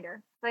organized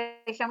binder. So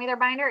they show me their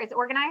binder. It's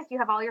organized. You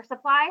have all your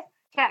supplies.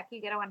 Check.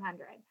 You get a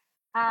 100.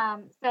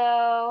 My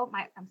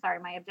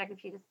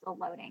objective sheet is still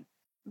loading.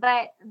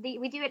 But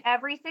we do it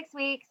every 6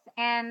 weeks,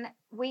 and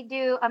we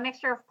do a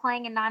mixture of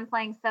playing and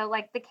non-playing. So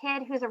like the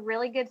kid who's a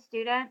really good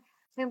student,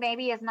 who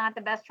maybe is not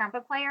the best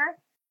trumpet player,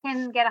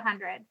 can get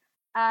 100.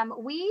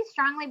 We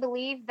strongly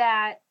believe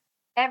that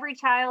every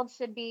child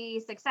should be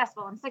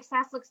successful, and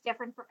success looks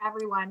different for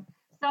everyone.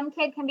 Some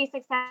kid can be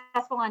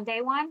successful on day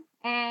 1,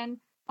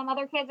 and some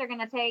other kids are going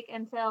to take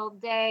until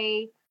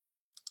day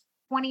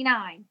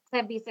 29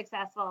 to be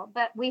successful.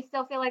 But we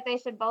still feel like they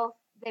both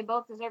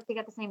deserve to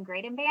get the same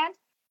grade in band.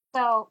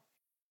 So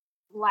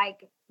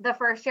like the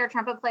first year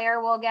trumpet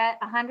player will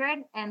get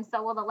 100, and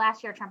so will the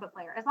last year trumpet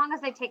player, as long as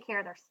they take care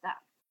of their stuff.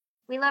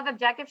 We love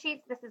objective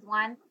sheets. This is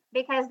one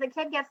because the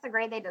kid gets the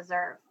grade they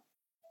deserve.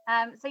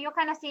 So you'll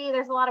kind of see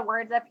there's a lot of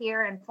words up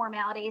here and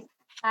formalities.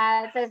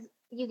 It says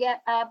you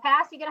get a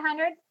pass, you get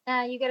 100.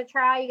 You get a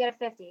try, you get a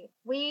 50.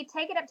 We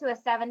take it up to a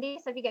 70.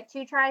 So if you get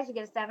 2 tries, you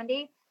get a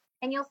 70.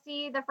 And you'll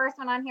see the first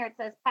one on here. It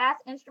says pass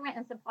instrument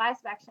and supply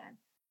section.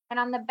 And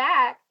on the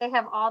back, they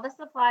have all the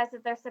supplies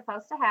that they're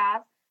supposed to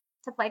have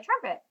to play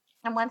trumpet.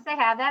 And once they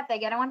have that, they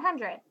get a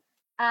 100.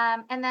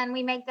 And then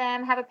we make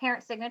them have a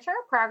parent signature,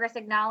 progress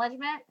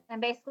acknowledgement. And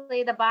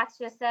basically the box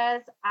just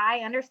says,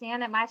 I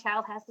understand that my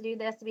child has to do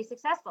this to be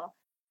successful.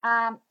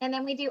 And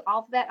then we do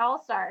alphabet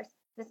all-stars.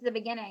 This is the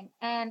beginning.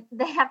 And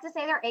they have to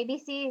say their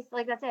ABCs.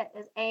 Like that's it.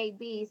 It's A,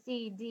 B,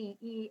 C, D,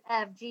 E,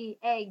 F, G,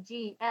 A,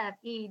 G, F,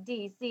 E,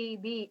 D, C,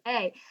 B,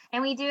 A.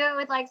 And we do it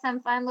with like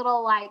some fun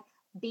little like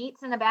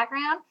beats in the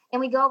background. And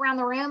we go around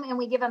the room and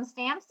we give them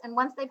stamps. And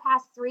once they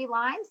pass 3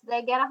 lines,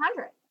 they get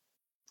 100.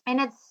 And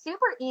it's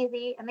super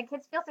easy, and the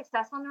kids feel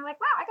successful, and they're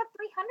like, wow, I got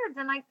 300s,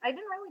 and I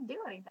didn't really do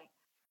anything.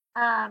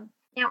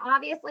 Now,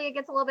 obviously, it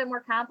gets a little bit more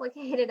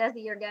complicated as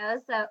the year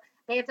goes. So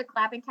they have to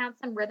clap and count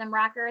some rhythm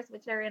rockers,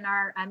 which are in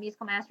our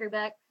musical mastery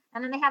book.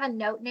 And then they have a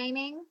note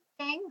naming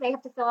thing. They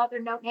have to fill out their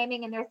note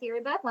naming in their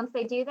theory book. Once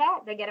they do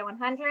that, they get a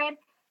 100.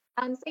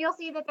 So you'll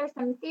see that there's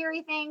some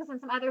theory things and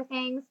some other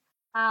things.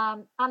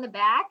 On the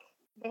back,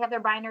 they have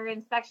their binder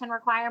inspection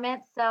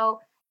requirements.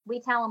 So we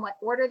tell them what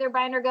order their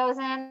binder goes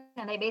in,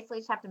 and they basically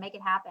just have to make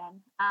it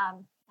happen.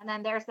 And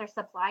then there's their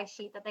supply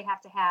sheet that they have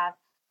to have.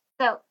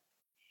 So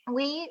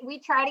we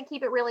try to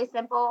keep it really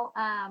simple.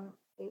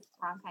 Oops,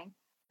 wrong thing.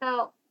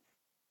 So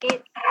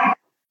it's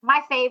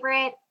my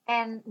favorite,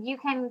 and you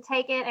can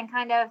take it and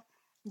kind of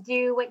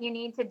do what you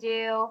need to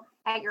do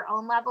at your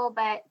own level,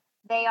 but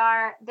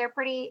they're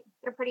pretty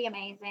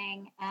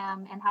amazing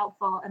and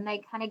helpful, and they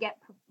kind of get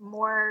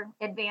more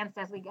advanced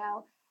as we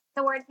go.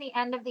 Towards the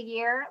end of the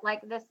year,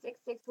 like the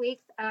 6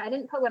 weeks, I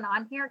didn't put one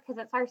on here because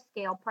it's our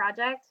scale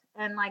project,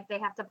 and like they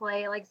have to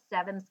play like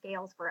 7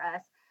 scales for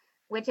us,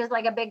 which is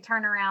like a big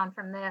turnaround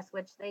from this,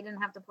 which they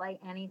didn't have to play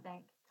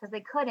anything because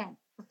they couldn't,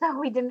 so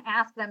we didn't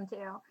ask them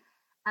to.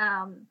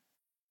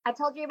 I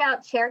told you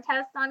about chair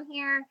tests on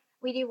here.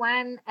 We do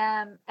one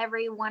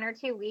every 1 or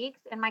 2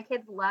 weeks, and my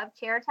kids love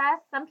chair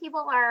tests. Some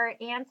people are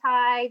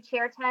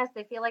anti-chair tests.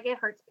 They feel like it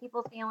hurts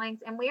people's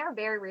feelings, and we are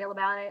very real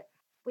about it.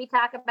 We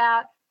talk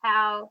about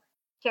how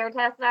chair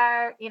tests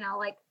are,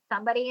 like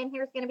somebody in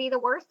here is going to be the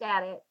worst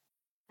at it.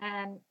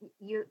 And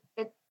it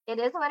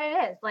is what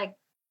it is. Like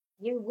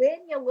you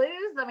win, you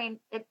lose. I mean,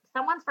 it's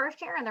someone's first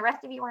chair and the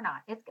rest of you are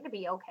not. It's going to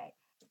be okay.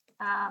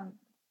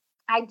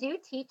 I do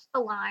teach the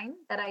line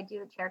that I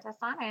do a chair test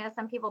on. I know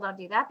some people don't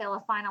do that. They'll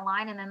assign a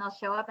line and then they'll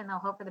show up and they'll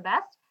hope for the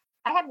best.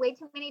 I had way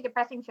too many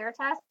depressing chair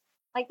tests.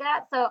 like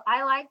that. So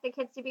I like the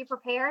kids to be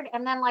prepared.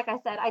 And then, like I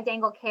said, I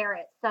dangle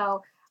carrots.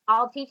 So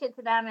I'll teach it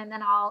to them and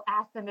then I'll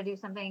ask them to do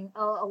something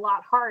a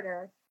lot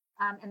harder.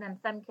 And then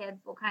some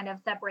kids will kind of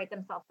separate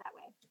themselves that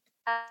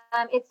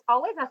way. It's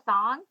always a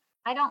song.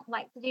 I don't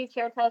like to do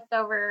chair tests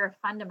over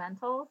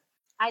fundamentals.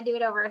 I do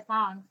it over a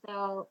song.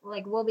 So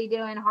like we'll be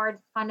doing hard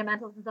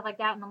fundamentals and stuff like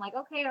that. And I'm like,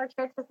 okay, our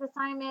chair test this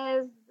time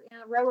is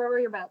row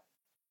your boat.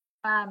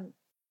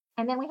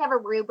 And then we have a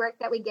rubric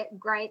that we get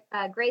grade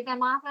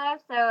them off of.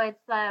 So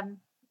it's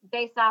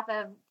based off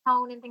of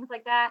tone and things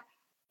like that.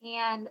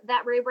 And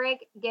that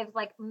rubric gives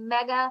like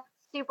mega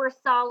super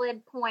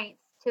solid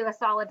points to a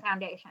solid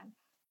foundation.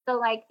 So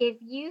like if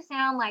you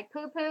sound like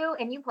poo poo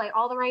and you play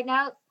all the right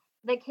notes,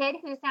 the kid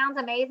who sounds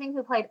amazing,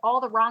 who played all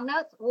the wrong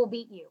notes, will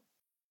beat you.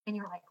 And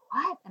you're like,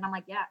 what? And I'm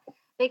like, yeah,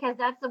 because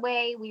that's the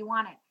way we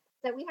want it.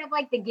 So we have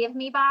like the give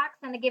me box,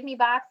 and the give me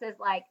box is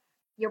like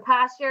your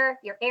posture,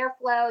 your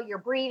airflow, your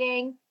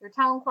breathing, your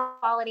tone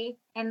quality,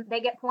 and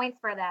they get points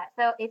for that.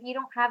 So if you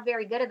don't have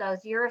very good of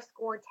those, your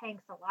score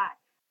tanks a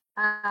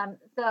lot.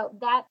 So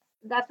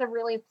that's a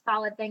really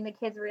solid thing. The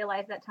kids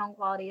realize that tone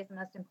quality is the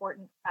most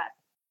important to us.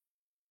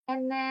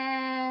 And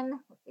then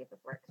let's see if this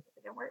works. If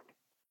it didn't work,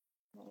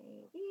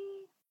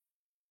 maybe.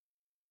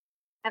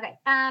 Okay.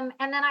 And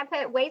then I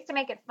put ways to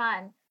make it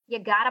fun. You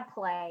gotta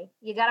play.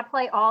 You gotta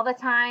play all the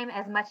time,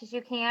 as much as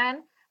you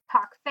can.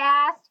 Talk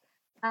fast.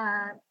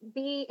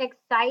 Be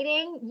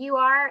exciting. You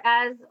are,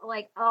 as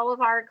like all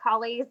of our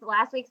colleagues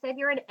last week said,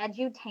 you're an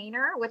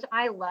edutainer, which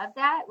I love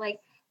that. Like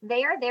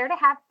they are there to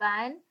have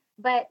fun,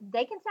 but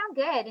they can sound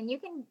good, and you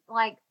can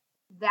like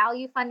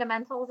value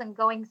fundamentals and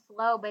going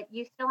slow, but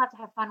you still have to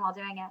have fun while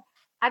doing it.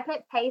 I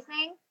put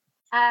pacing.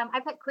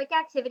 I put quick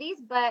activities,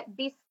 but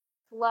be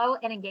slow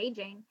and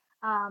engaging.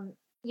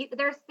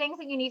 There's things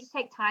that you need to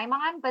take time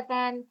on, but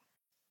then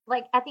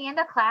like at the end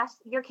of class,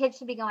 your kids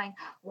should be going,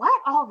 what,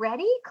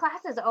 already?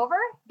 Class is over?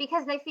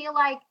 Because they feel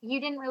like you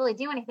didn't really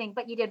do anything,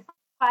 but you did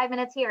 5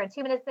 minutes here and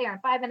 2 minutes there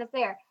and 5 minutes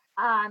there.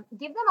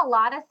 Give them a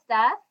lot of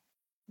stuff,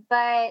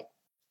 but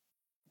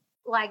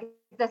like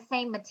the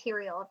same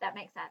material, if that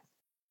makes sense.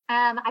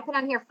 I put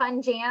on here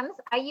fun jams.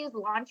 I use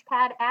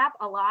Launchpad app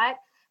a lot.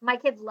 My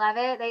kids love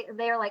it.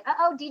 They're like,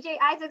 oh, DJ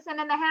Isaacson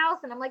in the house,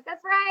 and I'm like,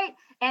 that's right.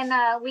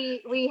 And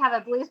we have a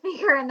blue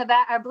speaker in the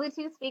back, our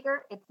Bluetooth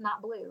speaker. It's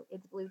not blue,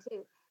 it's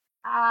Bluetooth.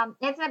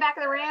 It's in the back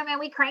of the room, and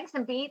we crank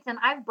some beats. And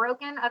I've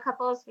broken a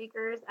couple of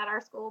speakers at our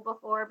school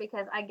before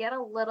because I get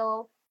a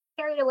little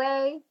carried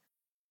away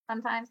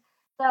sometimes.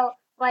 So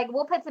like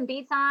we'll put some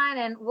beats on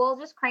and we'll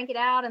just crank it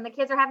out, and the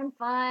kids are having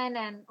fun,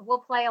 and we'll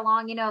play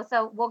along,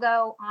 so we'll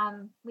go,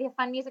 we have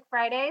Fun Music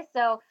Fridays.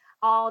 So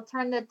I'll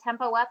turn the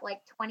tempo up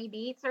like 20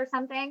 beats or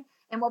something,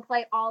 and we'll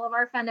play all of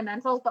our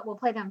fundamentals, but we'll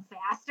play them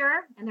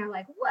faster. And they're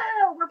like,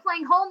 whoa, we're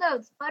playing whole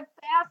notes, but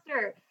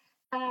faster.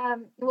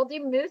 We'll do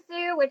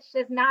Musu, which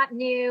is not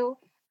new.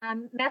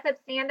 Method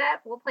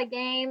stand-up, we'll play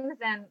games,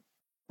 and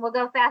we'll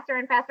go faster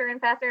and faster and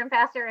faster and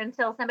faster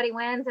until somebody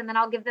wins, and then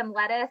I'll give them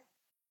lettuce.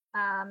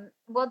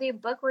 We'll do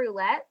book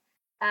roulette,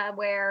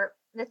 where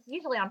this is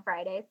usually on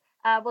Fridays.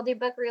 We'll do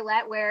book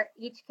roulette where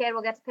each kid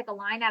will get to pick a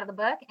line out of the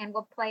book, and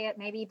we'll play it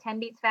maybe 10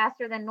 beats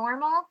faster than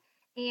normal.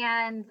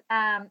 And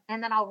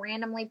then I'll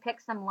randomly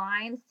pick some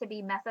lines to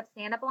be mess up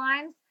stand up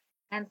lines.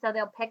 And so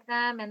they'll pick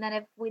them. And then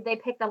if they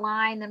pick the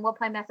line, then we'll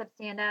play mess up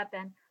stand up.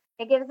 And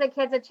it gives the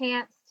kids a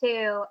chance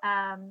to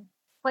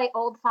play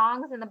old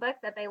songs in the book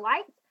that they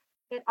liked.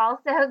 It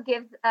also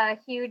gives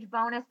huge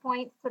bonus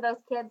points to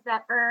those kids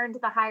that earned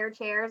the higher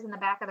chairs in the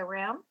back of the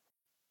room.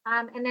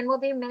 And then we'll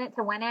do Minute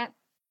to Win It.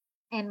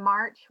 In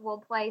March, we'll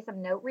play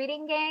some note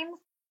reading games,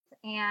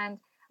 and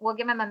we'll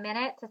give them a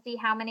minute to see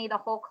how many the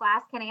whole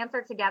class can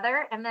answer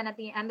together. And then at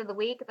the end of the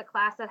week, the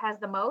class that has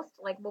the most,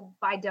 like we'll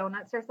buy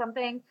donuts or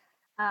something.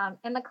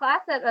 And the class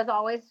that is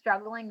always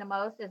struggling the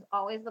most is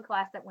always the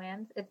class that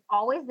wins. It's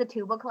always the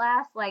tuba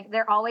class. Like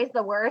they're always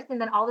the worst.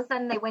 And then all of a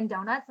sudden they win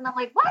donuts. And I'm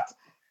like, what?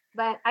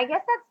 But I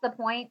guess that's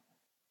the point.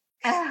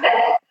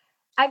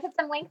 I put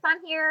some links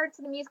on here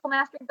to the Musical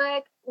Mastery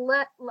book.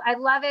 I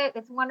love it.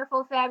 It's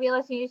wonderful,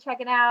 fabulous. You need to check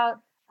it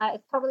out.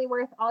 It's totally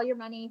worth all your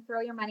money.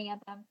 Throw your money at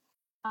them.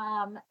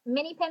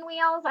 Mini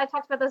pinwheels. I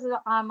talked about this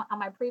on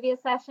my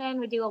previous session.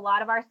 We do a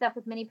lot of our stuff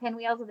with mini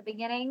pinwheels at the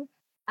beginning.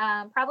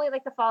 Probably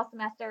like the fall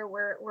semester,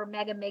 we're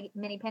mega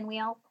mini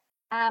pinwheels.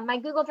 My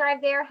Google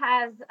Drive there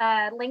has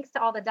links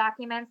to all the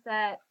documents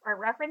that are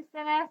referenced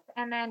in this.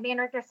 And then Band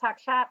Directors Talk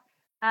Shop.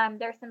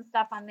 There's some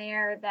stuff on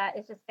there that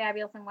is just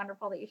fabulous and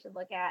wonderful that you should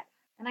look at.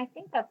 And I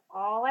think that's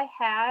all I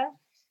have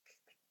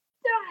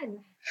done.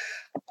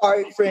 All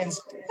right,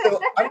 friends. So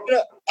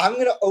I'm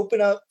gonna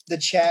open up the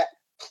chat.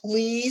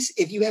 Please,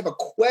 if you have a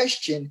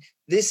question,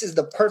 this is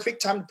the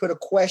perfect time to put a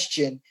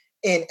question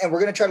in, and we're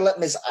gonna try to let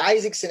Ms.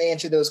 Isaacson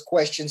answer those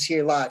questions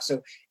here live.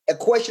 So a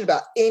question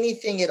about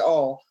anything at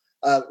all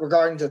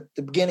regarding the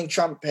beginning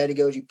trumpet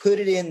pedagogy, put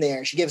it in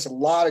there. She gave us a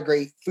lot of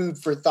great food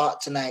for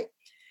thought tonight.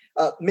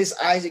 Ms.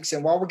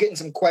 Isaacson, while we're getting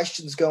some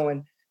questions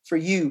going for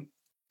you,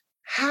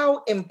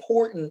 how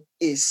important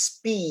is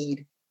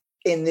speed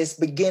in this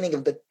beginning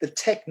of the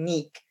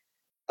technique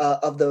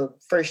of the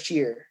first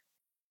year?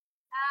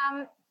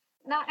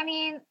 No, I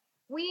mean,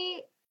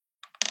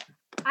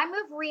 I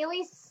move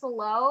really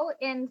slow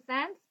in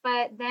sense,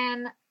 but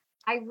then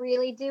I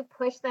really do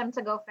push them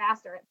to go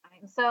faster at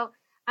times. So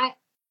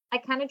I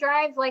kind of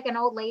drive like an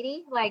old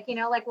lady, like,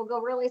 like we'll go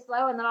really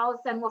slow and then all of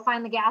a sudden we'll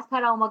find the gas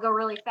pedal and we'll go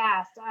really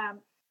fast.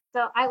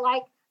 So I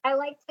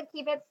like to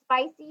keep it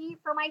spicy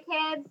for my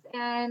kids,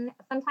 and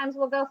sometimes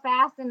we'll go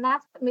fast, and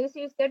that's what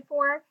Musu's good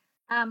for.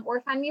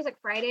 Or Fun Music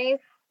Fridays,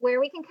 where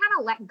we can kind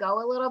of let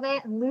go a little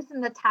bit and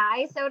loosen the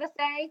tie, so to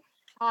say.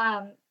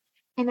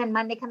 And then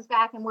Monday comes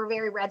back and we're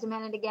very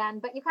regimented again.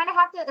 But you kind of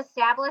have to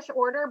establish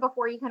order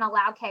before you can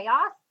allow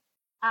chaos.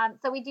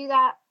 So we do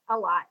that a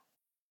lot.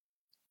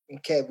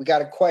 Okay, we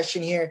got a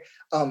question here.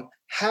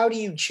 How do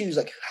you choose?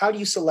 Like, how do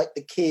you select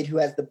the kid who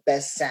has the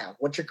best sound?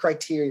 What's your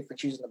criteria for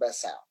choosing the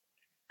best sound?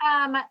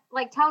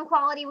 Like tone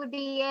quality would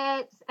be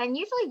it. And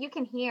usually you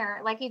can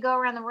hear, like you go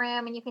around the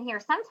room and you can hear.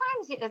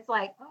 Sometimes it's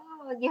like,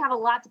 oh, you have a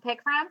lot to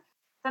pick from.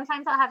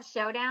 Sometimes I'll have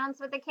showdowns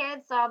with the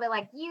kids. So I'll be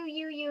like,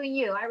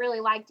 you. I really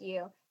liked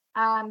you.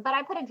 But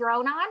I put a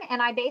drone on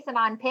and I base it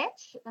on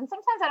pitch. And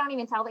sometimes I don't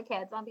even tell the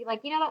kids. I'll be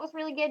like, that was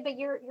really good, but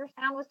your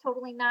sound was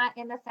totally not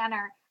in the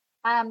center.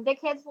 The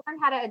kids learn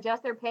how to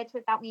adjust their pitch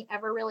without me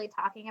ever really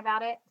talking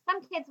about it.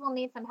 Some kids will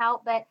need some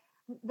help, but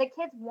the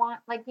kids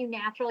you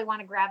naturally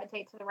want to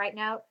gravitate to the right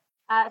note.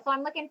 So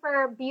I'm looking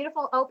for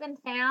beautiful open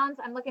sounds.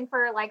 I'm looking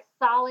for like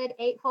solid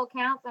 8 full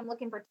counts. I'm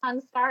looking for tongue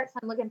starts.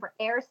 I'm looking for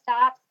air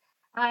stops.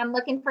 I'm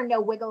looking for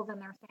no wiggles in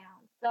their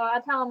sound. So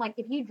I tell them, like,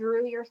 if you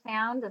drew your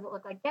sound, does it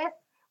look like this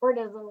or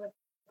does it look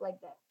like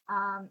this?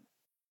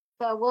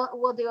 So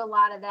we'll do a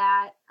lot of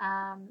that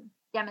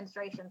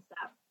demonstration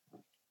stuff.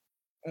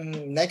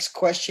 Next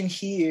question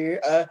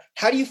here.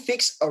 How do you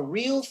fix a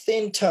real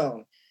thin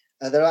tone?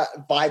 They're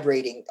not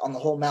vibrating on the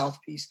whole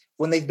mouthpiece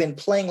when they've been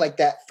playing like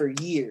that for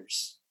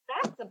years.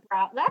 That's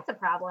a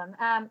problem.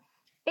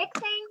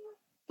 Fixing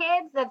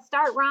kids that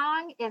start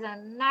wrong is a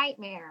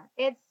nightmare.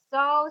 It's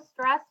so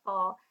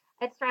stressful.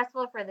 It's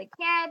stressful for the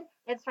kid.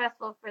 It's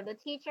stressful for the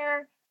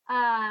teacher.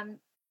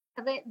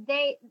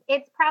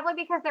 It's probably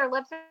because their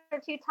lips are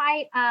too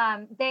tight.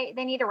 They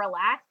need to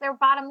relax their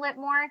bottom lip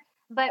more.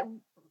 But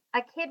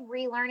a kid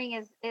relearning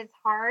is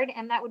hard,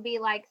 and that would be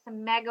like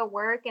some mega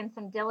work and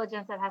some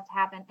diligence that has to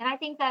happen. And I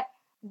think that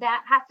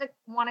has to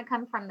want to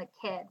come from the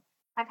kid.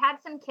 I've had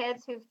some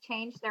kids who've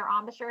changed their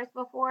embouchures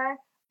before,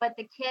 but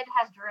the kid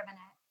has driven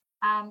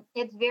it.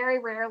 It's very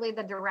rarely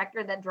the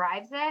director that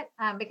drives it,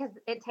 because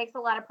it takes a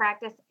lot of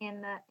practice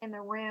in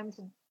the room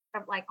to,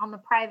 like, on the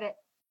private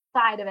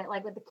side of it,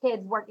 like with the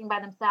kids working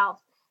by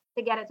themselves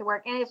to get it to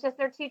work. And it's just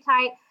they're too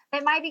tight.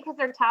 It might be because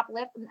their top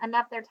lip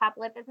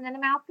isn't in the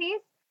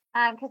mouthpiece.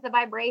 Because the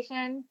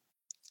vibration,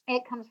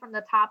 it comes from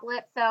the top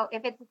lip. So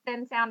if it's a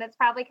thin sound, it's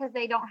probably because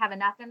they don't have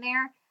enough in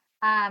there.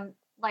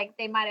 Like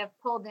they might have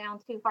pulled down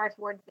too far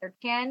towards their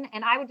chin.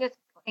 And I would just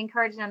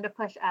encourage them to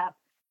push up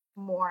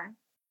more.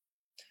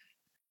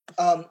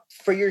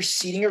 For your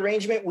seating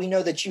arrangement, we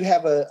know that you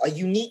have a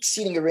unique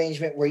seating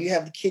arrangement where you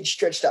have the kids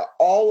stretched out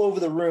all over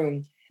the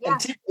room. Yeah. And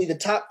typically the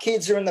top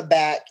kids are in the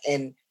back.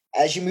 And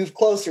as you move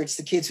closer, it's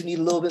the kids who need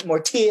a little bit more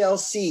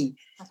TLC.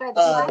 That's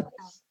right.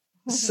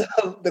 So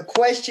the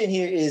question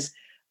here is,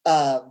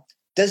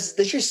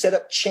 does your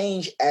setup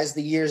change as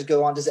the years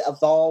go on? Does it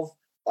evolve,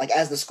 like,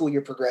 as the school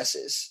year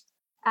progresses?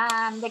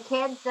 The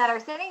kids that are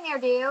sitting there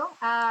do.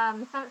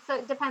 So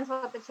it depends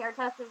what the chair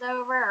test is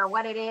over or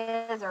what it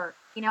is. Or,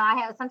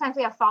 sometimes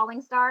we have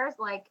falling stars,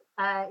 like,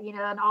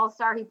 an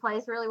all-star who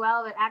plays really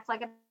well but acts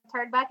like a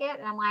turd bucket.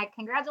 And I'm like,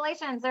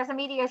 congratulations, there's a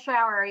media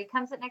shower. You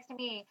come sit next to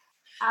me.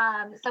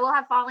 So we'll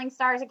have falling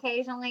stars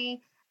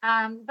occasionally.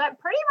 But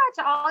pretty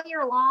much all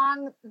year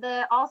long,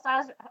 the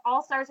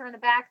all-stars are in the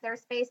back. They're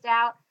spaced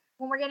out.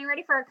 When we're getting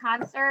ready for a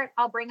concert,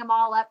 I'll bring them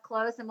all up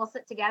close and we'll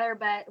sit together.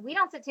 But we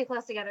don't sit too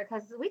close together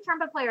because we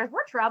trumpet players,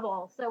 we're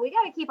trouble. So we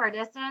got to keep our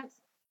distance.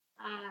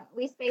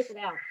 We space it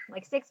out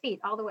like 6 feet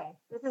all the way.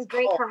 This is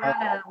great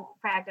Corona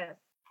practice.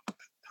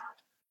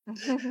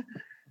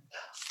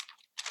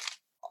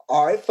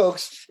 All right,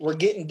 folks, we're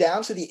getting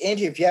down to the end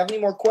here. If you have any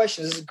more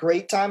questions, this is a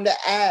great time to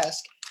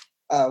ask.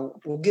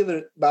 We'll give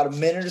it about a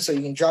minute or so.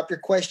 You can drop your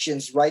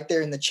questions right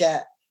there in the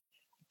chat.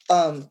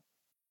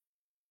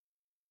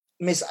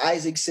 Miss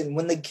Isaacson,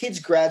 when the kids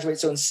graduate,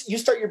 so you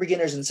start your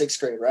beginners in 6th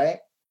grade, right?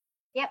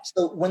 Yep.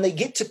 So when they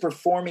get to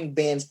performing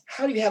bands,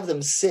 how do you have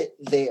them sit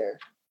there?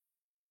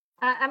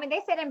 They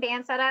sit in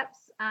band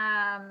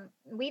setups.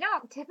 We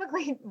don't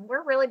typically,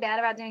 we're really bad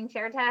about doing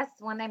chair tests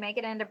when they make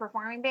it into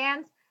performing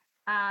bands.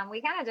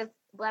 We kind of just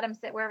let them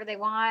sit wherever they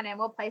want, and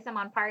we'll place them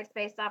on parts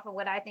based off of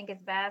what I think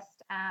is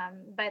best.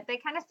 But they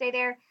kind of stay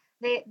there.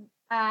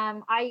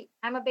 I'm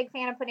a big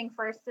fan of putting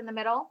firsts in the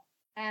middle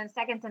and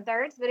seconds and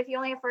thirds. But if you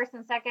only have firsts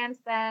and seconds,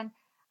 then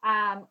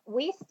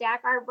we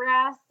stack our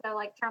brass. So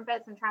like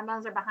trumpets and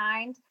trombones are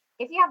behind.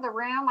 If you have the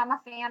room, I'm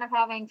a fan of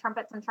having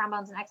trumpets and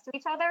trombones next to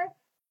each other.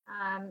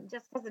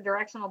 Just because the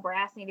directional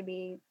brass need to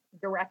be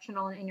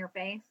directional in your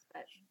face,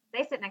 but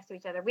they sit next to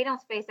each other. We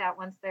don't space out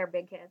once they're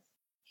big kids.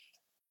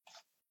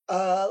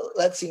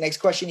 Let's see. Next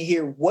question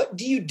here. What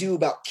do you do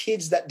about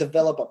kids that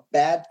develop a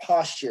bad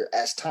posture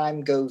as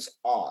time goes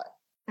on?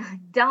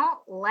 Don't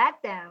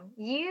let them.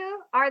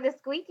 You are the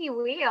squeaky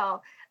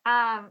wheel.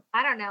 I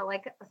don't know.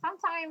 Like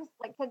sometimes,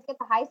 like kids get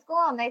to high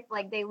school and they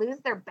lose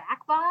their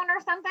backbone or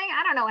something.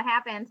 I don't know what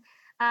happens.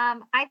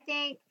 I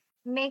think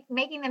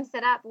making them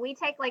sit up. We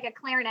take like a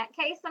clarinet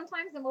case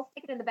sometimes and we'll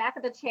stick it in the back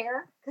of the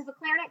chair because the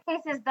clarinet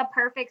case is the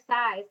perfect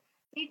size.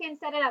 So you can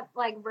set it up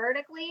like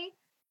vertically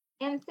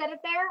and set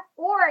it there,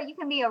 or you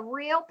can be a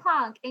real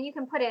punk and you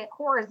can put it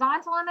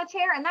horizontal in the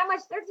chair, and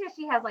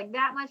she has like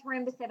that much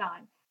room to sit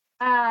on.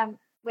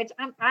 Which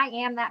I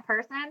am that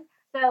person.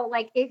 So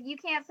like if you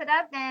can't sit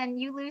up, then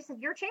you lose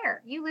your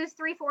chair. You lose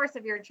 3/4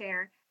 of your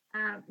chair.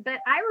 But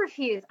I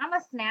refuse. I'm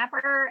a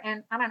snapper,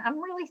 and I'm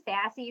really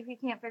sassy if you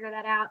can't figure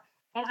that out.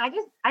 And I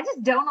just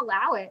don't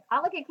allow it.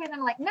 I look at kids and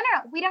I'm like, no,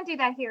 we don't do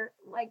that here.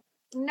 Like,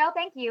 no,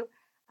 thank you.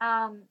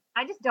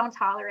 I just don't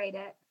tolerate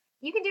it.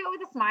 You can do it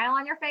with a smile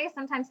on your face.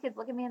 Sometimes kids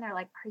look at me and they're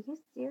like, are you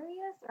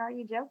serious or are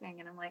you joking?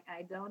 And I'm like,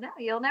 I don't know.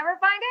 You'll never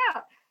find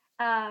out.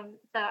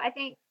 So I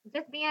think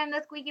just being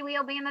the squeaky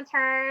wheel, being the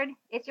turd,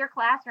 it's your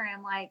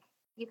classroom. Like,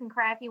 you can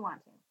cry if you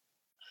want to.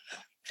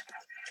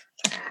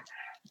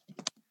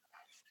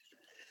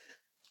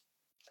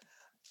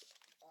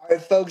 All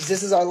right, folks,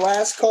 this is our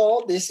last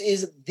call. This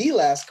is the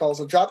last call.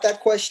 So drop that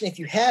question if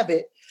you have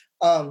it.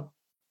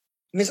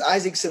 Ms.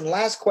 Isaacson,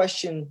 last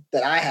question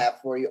that I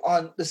have for you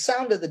on the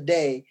sound of the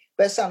day,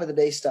 best sound of the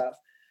day stuff.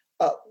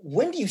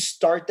 When do you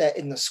start that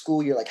in the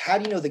school year? Like, how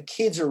do you know the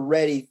kids are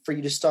ready for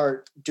you to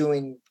start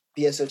doing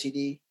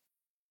BSOTD?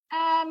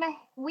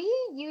 We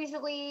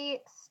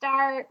usually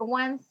start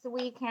once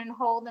we can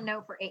hold a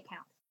note for 8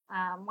 counts.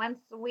 Once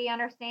we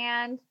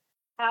understand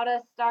how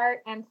to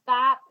start and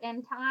stop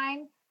in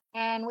time,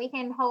 and we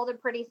can hold a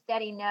pretty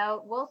steady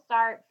note, we'll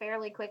start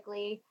fairly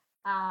quickly.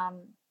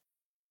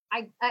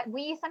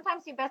 We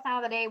sometimes do best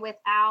sound of the day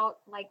without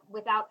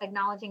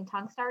acknowledging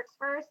tongue starts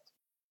first.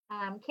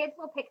 Kids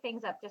will pick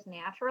things up just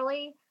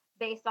naturally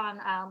based on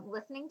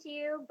listening to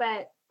you,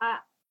 but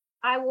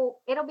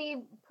it'll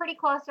be pretty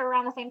close to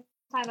around the same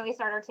time that we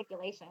start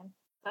articulation.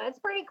 So it's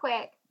pretty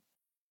quick.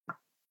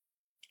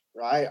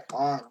 Right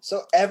on.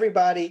 So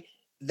everybody,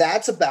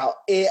 that's about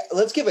it.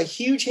 Let's give a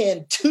huge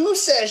hand. 2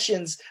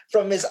 sessions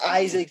from Ms.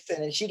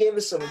 Isaacson, and she gave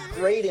us some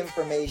great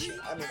information.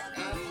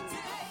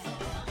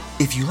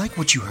 If you like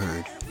what you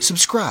heard,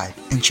 subscribe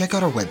and check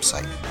out our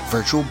website,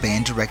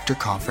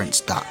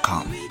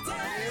 virtualbanddirectorconference.com.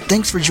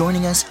 Thanks for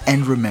joining us,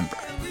 and remember,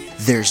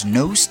 there's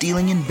no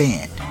stealing in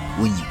band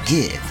when you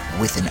give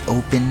with an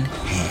open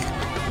hand.